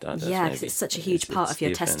different with others. Yeah, because it's such a huge part of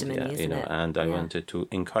your testimony, isn't it? And I wanted to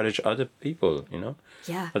encourage other people,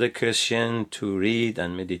 other Christians to read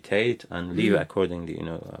and meditate and live accordingly,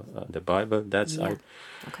 the Bible. That's I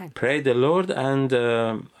prayed the Lord, and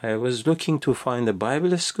I was looking to find a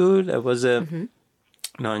Bible school. It was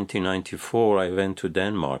 1994. I went to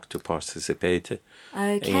Denmark to participate.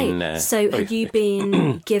 Okay, so had you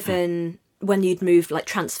been given, when you'd moved, like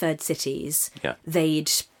transferred cities,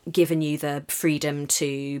 they'd given you the freedom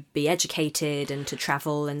to be educated and to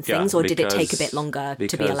travel and things, or did it take a bit longer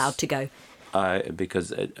to be allowed to go? The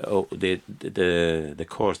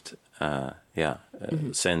court,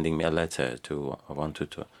 sending me a letter to, I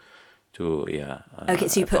wanted to okay,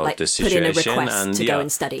 so you put in a request to go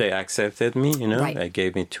and study. They accepted me, Right. They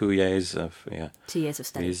gave me 2 years of 2 years of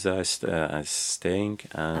study. visa staying,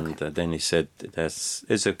 and then he said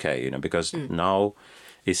it's okay, because now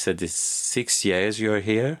he said it's 6 years you're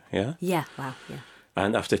here, Yeah, wow, yeah.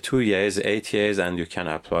 and after 2 years, 8 years, and you can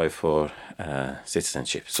apply for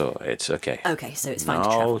citizenship, so it's okay. Okay, so it's fine now, to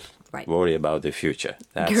travel. Right. Worry about the future.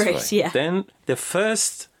 That's Great, right. yeah. Then the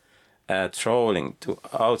first traveling to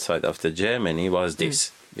outside of the Germany was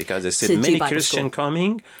this, because I said many Christians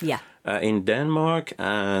coming in Denmark,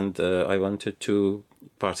 and I wanted to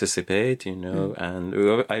participate, and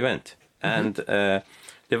I went. And the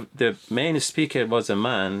main speaker was a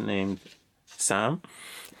man named Sam,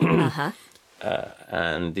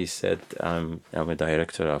 and he said, I'm a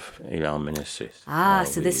director of Elam Ministries.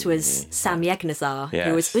 So this was Sam Yegnazar,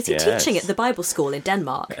 who was he teaching at the Bible school in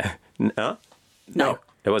Denmark? No.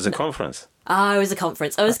 It was a conference. It was a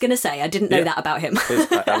conference. I was going to say, I didn't know that about him.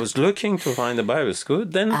 I was looking to find a Bible school.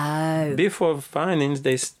 Then before finding,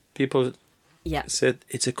 people said,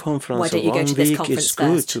 it's a conference. Why don't you go to this conference It's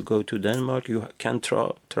good first? to go to Denmark. You can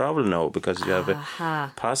travel now because you have a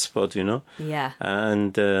passport, Yeah.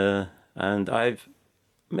 And I've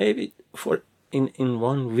maybe in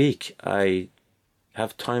 1 week, I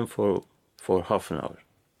have time for half an hour.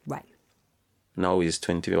 Right. Now he's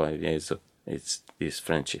 25 years, so it's his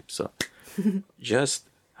friendship. So just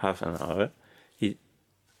half an hour, he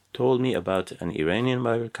told me about an Iranian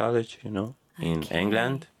Bible college, in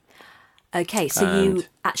England. Okay, so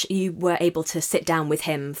you were able to sit down with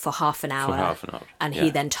him for half an hour. For half an hour. And he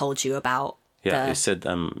then told you about he said,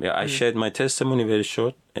 I shared my testimony very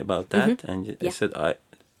short about that. And he said,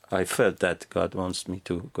 I felt that God wants me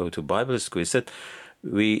to go to Bible school. He said,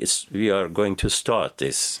 we are going to start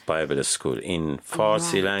this Bible school in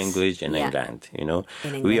Farsi language in England. In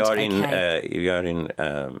England. We are in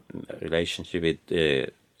relationship with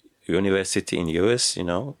university in US.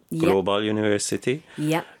 Global university.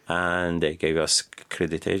 Yep. And they gave us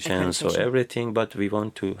accreditation, so everything. But we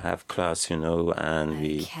want to have class, and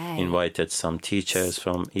we invited some teachers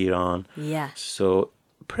from Iran. Yeah. So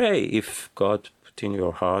pray if God put in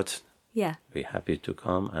your heart. Yeah. We're happy to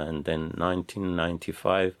come. And then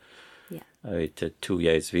 1995, with 2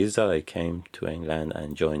 years visa, I came to England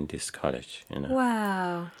and joined this college.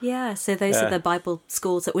 Wow. Yeah. So those are the Bible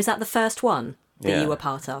schools. Was that the first one that you were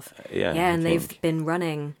part of? Yeah. And they've been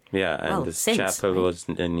running. Yeah, and the chapel was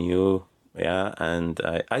new. Yeah, and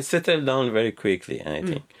I settled down very quickly, I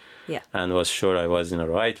think. Yeah. And was sure I was in the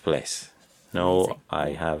right place. Now Amazing.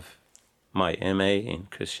 I have my MA in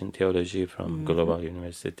Christian theology from Global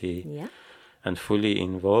University, and fully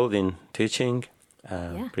involved in teaching,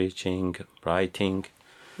 preaching, writing.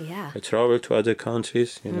 Yeah. I travel to other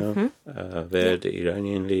countries, where the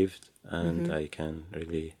Iranian lived, and I can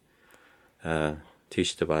really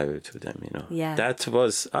teach the Bible to them. Yeah. That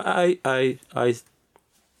was I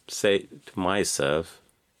say to myself,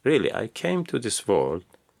 really, I came to this world,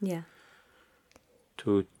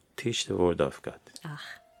 to teach the Word of God.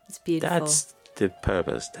 It's beautiful. That's the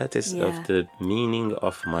purpose. That is of the meaning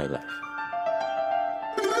of my life.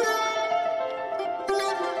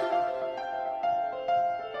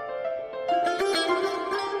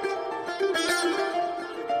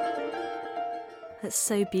 That's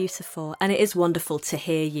so beautiful. And it is wonderful to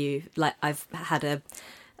hear you. Like, I've had a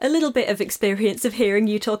little bit of experience of hearing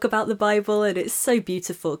you talk about the Bible, and it's so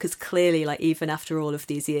beautiful because clearly, like, even after all of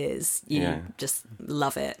these years, you just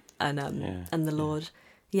love it. And the Lord...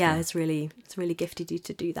 it's really gifted you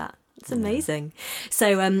to do that. It's amazing.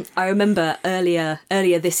 So I remember earlier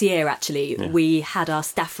this year, actually, we had our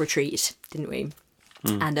staff retreat, didn't we?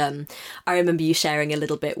 And I remember you sharing a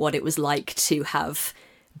little bit what it was like to have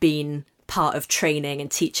been part of training and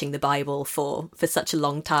teaching the Bible for such a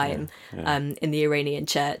long time in the Iranian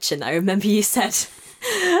church. And I remember you said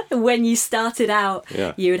when you started out,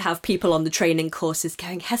 you would have people on the training courses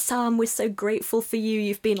going, Hessam, we're so grateful for you.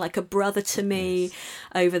 You've been like a brother to me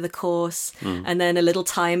over the course. And then a little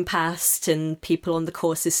time passed and people on the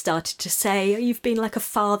courses started to say, oh, you've been like a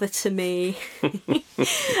father to me.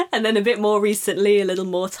 And then a bit more recently, a little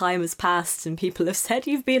more time has passed and people have said,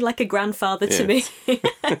 you've been like a grandfather to me.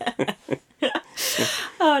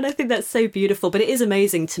 Oh, and I think that's so beautiful. But it is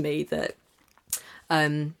amazing to me that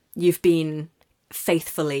you've been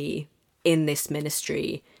faithfully in this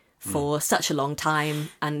ministry for such a long time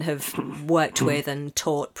and have worked with and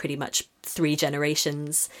taught pretty much 3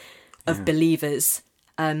 generations of believers.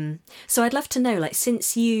 So I'd love to know, like,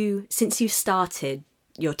 since you started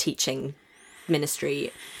your teaching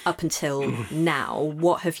ministry up until now,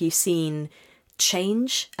 what have you seen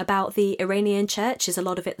change about the Iranian church? Is a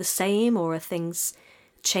lot of it the same, or are things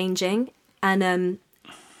changing? And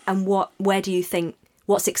where do you think,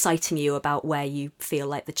 what's exciting you about where you feel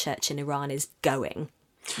like the church in Iran is going?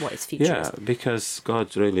 What its future is? Yeah, because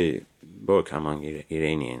God really work among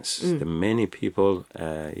Iranians. The many people,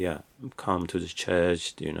 come to the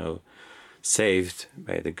church, saved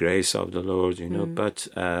by the grace of the Lord, but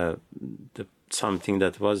something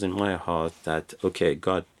that was in my heart that,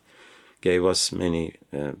 God gave us many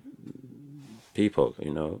people,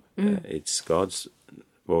 it's God's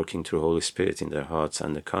working through Holy Spirit in their hearts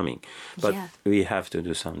and the coming. But we have to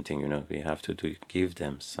do something, we have to give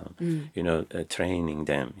them some, training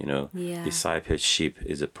them, Discipleship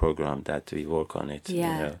is a program that we work on it.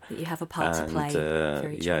 That you have a part to play.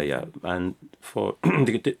 And for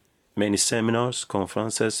many seminars,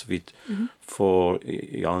 conferences for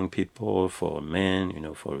young people, for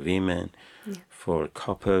men, for women, for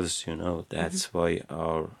couples, that's why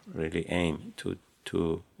our really aim to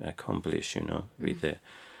accomplish,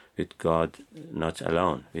 with God, not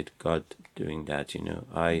alone, with God doing that,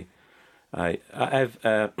 I've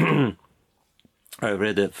I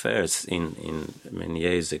read a verse in many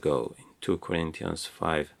years ago in 2 Corinthians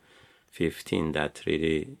 5:15 that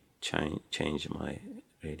really changed my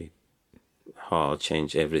really heart,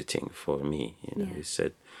 changed everything for me. He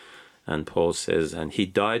said, and Paul says, and he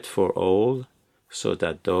died for all, so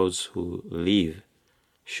that those who live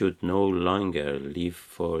should no longer live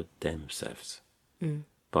for themselves,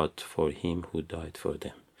 but for him who died for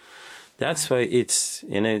them. That's why it's,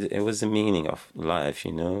 it was the meaning of life,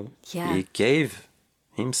 He gave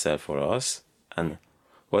himself for us, and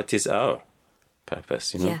what is our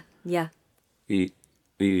purpose, We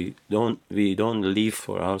don't live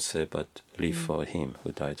for ourselves, but live for him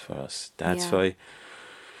who died for us. That's why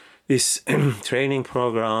this training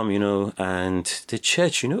program, and the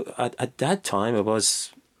church, at that time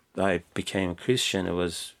I became a Christian. It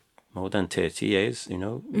was more than 30 years,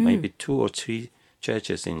 maybe 2 or 3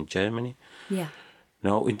 churches in Germany. Yeah.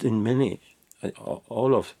 Now in many,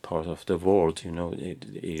 all of part of the world, the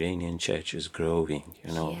Iranian church is growing,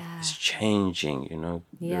 it's changing,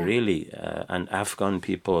 really. And Afghan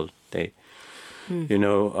people, they,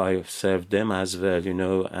 I served them as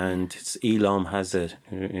well, and Elam has a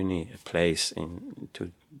place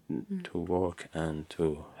to work and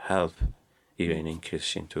to help Iranian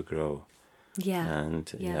Christian to grow.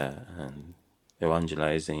 And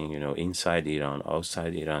evangelizing, inside Iran,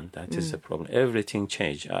 outside Iran, that is the problem. Everything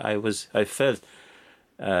changed. I felt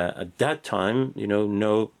at that time,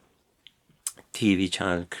 no TV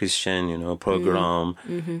channel Christian, program,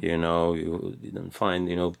 you didn't find,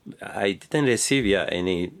 I didn't receive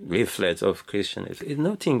any leaflet of Christian.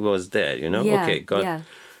 Nothing was there, God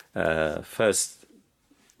first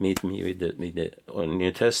meet me with the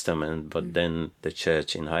New Testament, but then the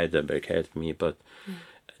church in Heidelberg helped me, but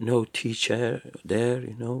no teacher there,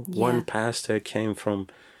 One pastor came from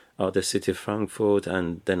the city of Frankfurt,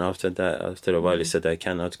 and then after a while he said, I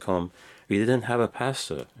cannot come. We didn't have a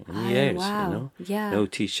pastor in years, No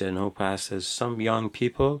teacher, no pastors, some young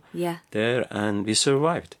people there, and we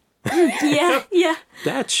survived.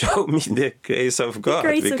 That showed me the grace of God.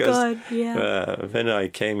 When I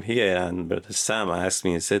came here and Brother Sam asked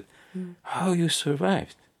me, he said, how you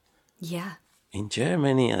survived? In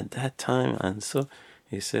Germany at that time. And so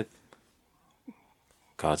he said,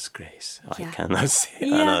 God's grace. I cannot say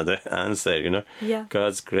another answer,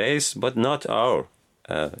 God's grace, but not our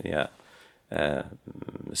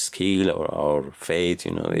skill or our faith,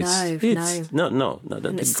 it's no.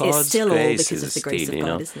 It's God's still grace all because of the grace of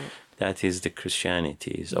God, isn't it? That is the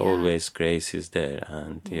Christianity. Is always grace is there,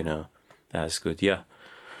 and that's good.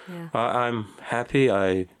 I'm happy.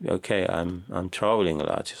 I'm traveling a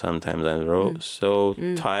lot. Sometimes I'm so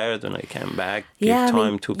tired when I came back. Give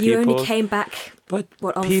time to people. You only came back, on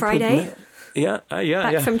Friday?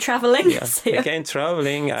 Back from traveling? Yeah. I came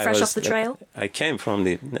traveling. Fresh off the trail? I came from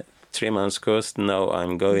the 3 months course. Now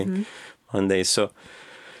I'm going Monday. So,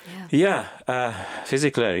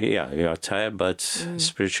 physically, we are tired, but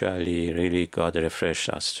spiritually, really, God refreshed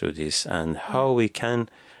us through this. And how we can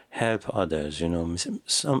help others,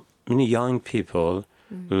 many young people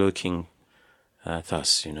looking at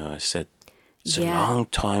us, I said, it's a long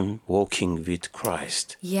time walking with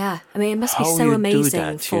Christ. Yeah, I mean, it must be so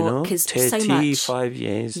amazing because 35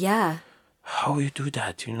 years. Yeah. How you do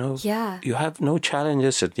that, Yeah. You have no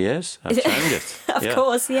challenges at yes, I have challenges. Of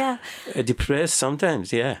course, yeah. Depressed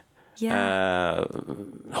sometimes,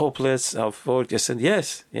 hopeless of work. I said,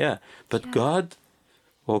 yes, but God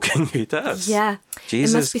walking with us. Yeah.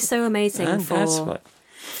 Jesus. It must be so amazing that's what.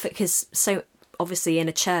 Because so obviously in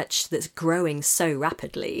a church that's growing so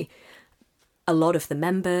rapidly, a lot of the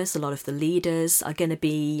members, a lot of the leaders are going to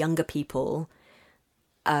be younger people,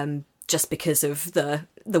 just because of the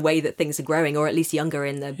way that things are growing, or at least younger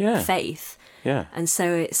in the faith. Yeah. And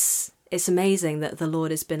so it's amazing that the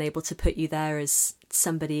Lord has been able to put you there as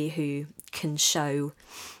somebody who can show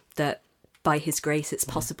that by his grace it's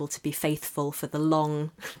possible to be faithful for the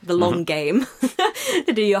long game,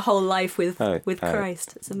 to do your whole life with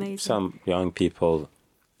Christ. It's amazing. Some young people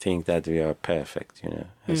think that we are perfect,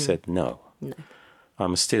 I said no.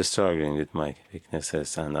 I'm still struggling with my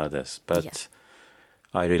weaknesses and others, but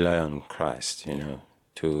I rely on Christ,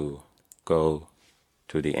 to go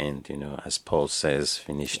to the end, as Paul says,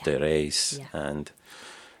 finish the race and,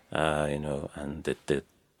 and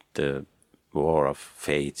the war of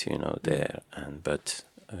faith, there. But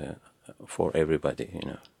for everybody,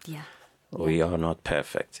 we are not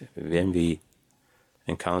perfect. When we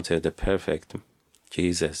encounter the perfect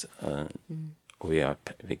Jesus, we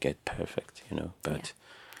get perfect, but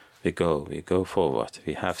we go forward.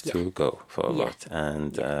 We have to go forward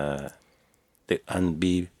and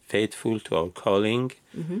be faithful to our calling,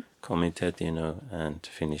 committed, and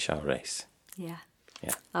finish our race. Yeah.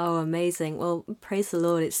 Oh, amazing. Well, praise the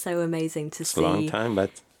Lord. It's so amazing to see. It's a long time, but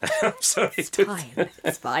I'm sorry. It's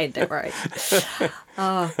fine. Don't worry.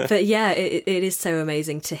 But it is so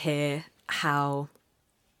amazing to hear how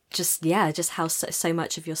how so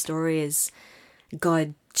much of your story is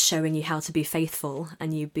God showing you how to be faithful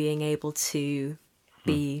and you being able to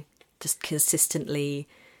be just consistently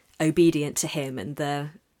obedient to him and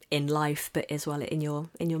in life, but as well in your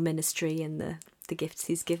ministry and the gifts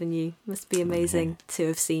he's given you. Must be amazing to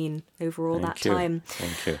have seen over all that time.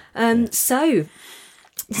 Thank you. So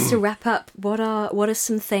just to wrap up, what are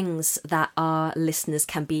some things that our listeners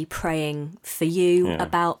can be praying for you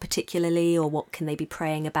about particularly, or what can they be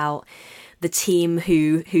praying about the team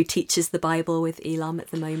who teaches the Bible with Elam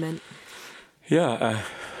at the moment? I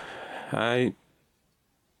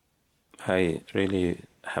really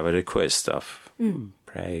have a request of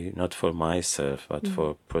pray not for myself, but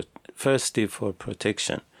firstly for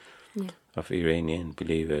protection of Iranian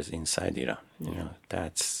believers inside Iran.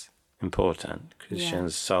 That's important.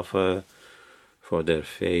 Christians suffer for their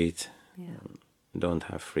faith, don't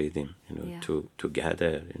have freedom, to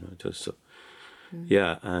gather,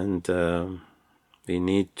 and we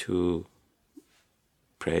need to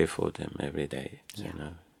pray for them every day,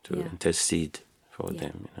 to intercede for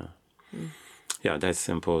them, that's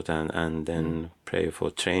important. And then pray for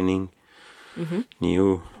training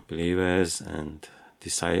new believers and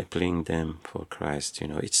discipling them for Christ.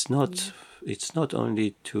 It's not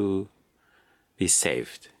only to be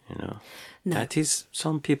saved, No. That is,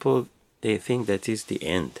 some people, they think that is the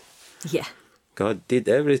end. Yeah. God did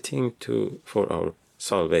everything for our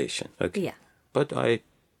salvation. Okay. Yeah. But I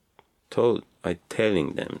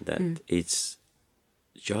telling them that it's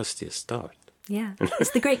just a start. Yeah,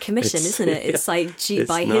 it's the Great Commission, isn't it? It's like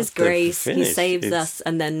by His grace, He saves us,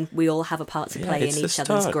 and then we all have a part to play in each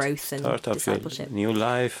other's growth and discipleship. Of your new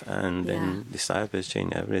life, and then discipleship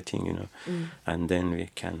and everything, and then we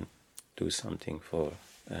can do something for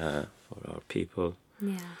our people.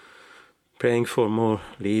 Yeah, praying for more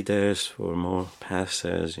leaders, for more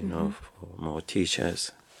pastors, for more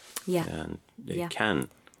teachers. Yeah, and they can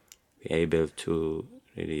be able to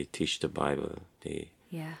really teach the Bible.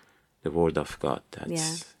 The Word of God.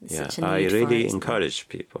 I really encourage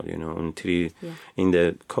people, in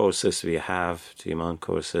the courses we have, 3-month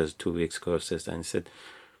courses, 2 weeks courses, and said,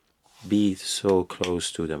 be so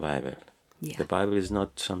close to the Bible. Yeah. The Bible is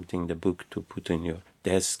not something, the book to put in your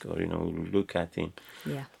desk or, look at it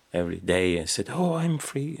every day and said, I'm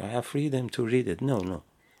free, I have freedom to read it. No.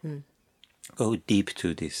 go deep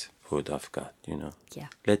to this word of God, Yeah.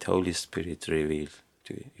 Let Holy Spirit reveal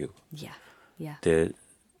to you. Yeah. Yeah.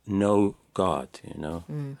 Know God,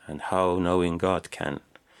 and how knowing God can,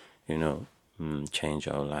 change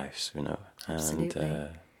our lives, Absolutely. and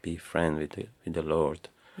be friend with the Lord.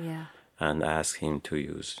 Yeah. And ask Him to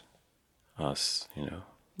use us,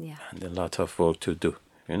 Yeah. and a lot of work to do,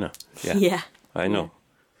 Yeah. Yeah. I know.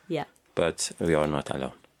 Yeah. But we are not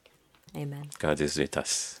alone. Amen. God is with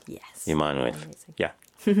us. Yes. Emmanuel. Amazing. Yeah.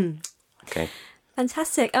 Okay.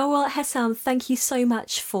 Fantastic. Oh, well, Hessam, thank you so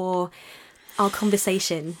much for our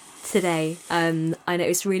conversation today. I know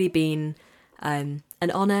it's really been an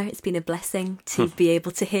honour. It's been a blessing to be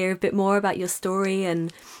able to hear a bit more about your story.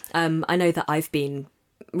 And I know that I've been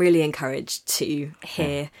really encouraged to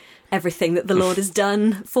hear everything that the Lord has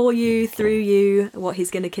done for you, through you, what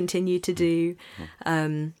He's going to continue to do.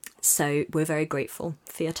 So we're very grateful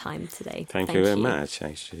for your time today. Thank you very much,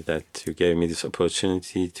 actually, that you gave me this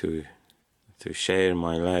opportunity to share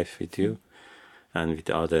my life with you and with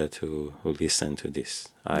others who listen to this.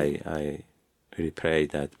 I really pray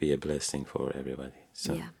that be a blessing for everybody.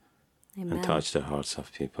 So, Amen. And touch the hearts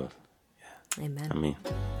of people. Yeah. Amen. Amen.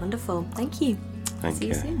 Wonderful. Thank you. Thank See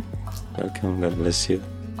you. you soon. Welcome. God bless you.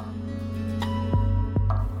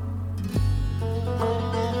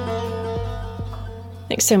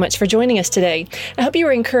 Thanks so much for joining us today. I hope you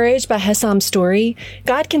were encouraged by Hessam's story.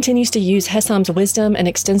 God continues to use Hessam's wisdom and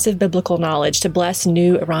extensive biblical knowledge to bless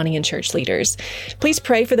new Iranian church leaders. Please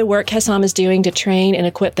pray for the work Hessam is doing to train and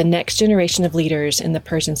equip the next generation of leaders in the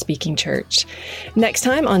Persian-speaking church. Next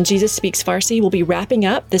time on Jesus Speaks Farsi, we'll be wrapping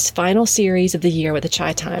up this final series of the year with a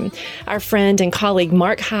chai time. Our friend and colleague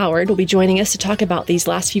Mark Howard will be joining us to talk about these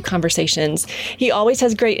last few conversations. He always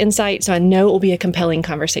has great insight, so I know it will be a compelling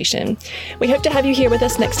conversation. We hope to have you here with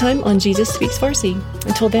us next time on Jesus Speaks Farsi.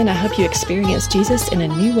 Until then, I hope you experience Jesus in a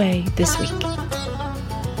new way this week.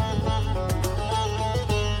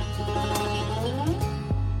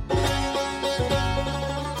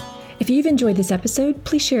 If you've enjoyed this episode,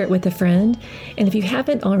 please share it with a friend. And if you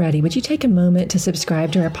haven't already, would you take a moment to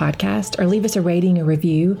subscribe to our podcast or leave us a rating or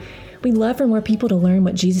review? We'd love for more people to learn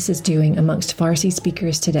what Jesus is doing amongst Farsi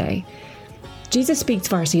speakers today. Jesus Speaks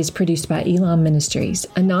Farsi is produced by Elam Ministries,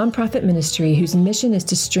 a nonprofit ministry whose mission is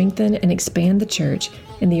to strengthen and expand the church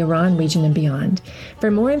in the Iran region and beyond. For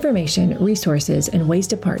more information, resources, and ways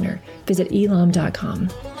to partner, visit elam.com.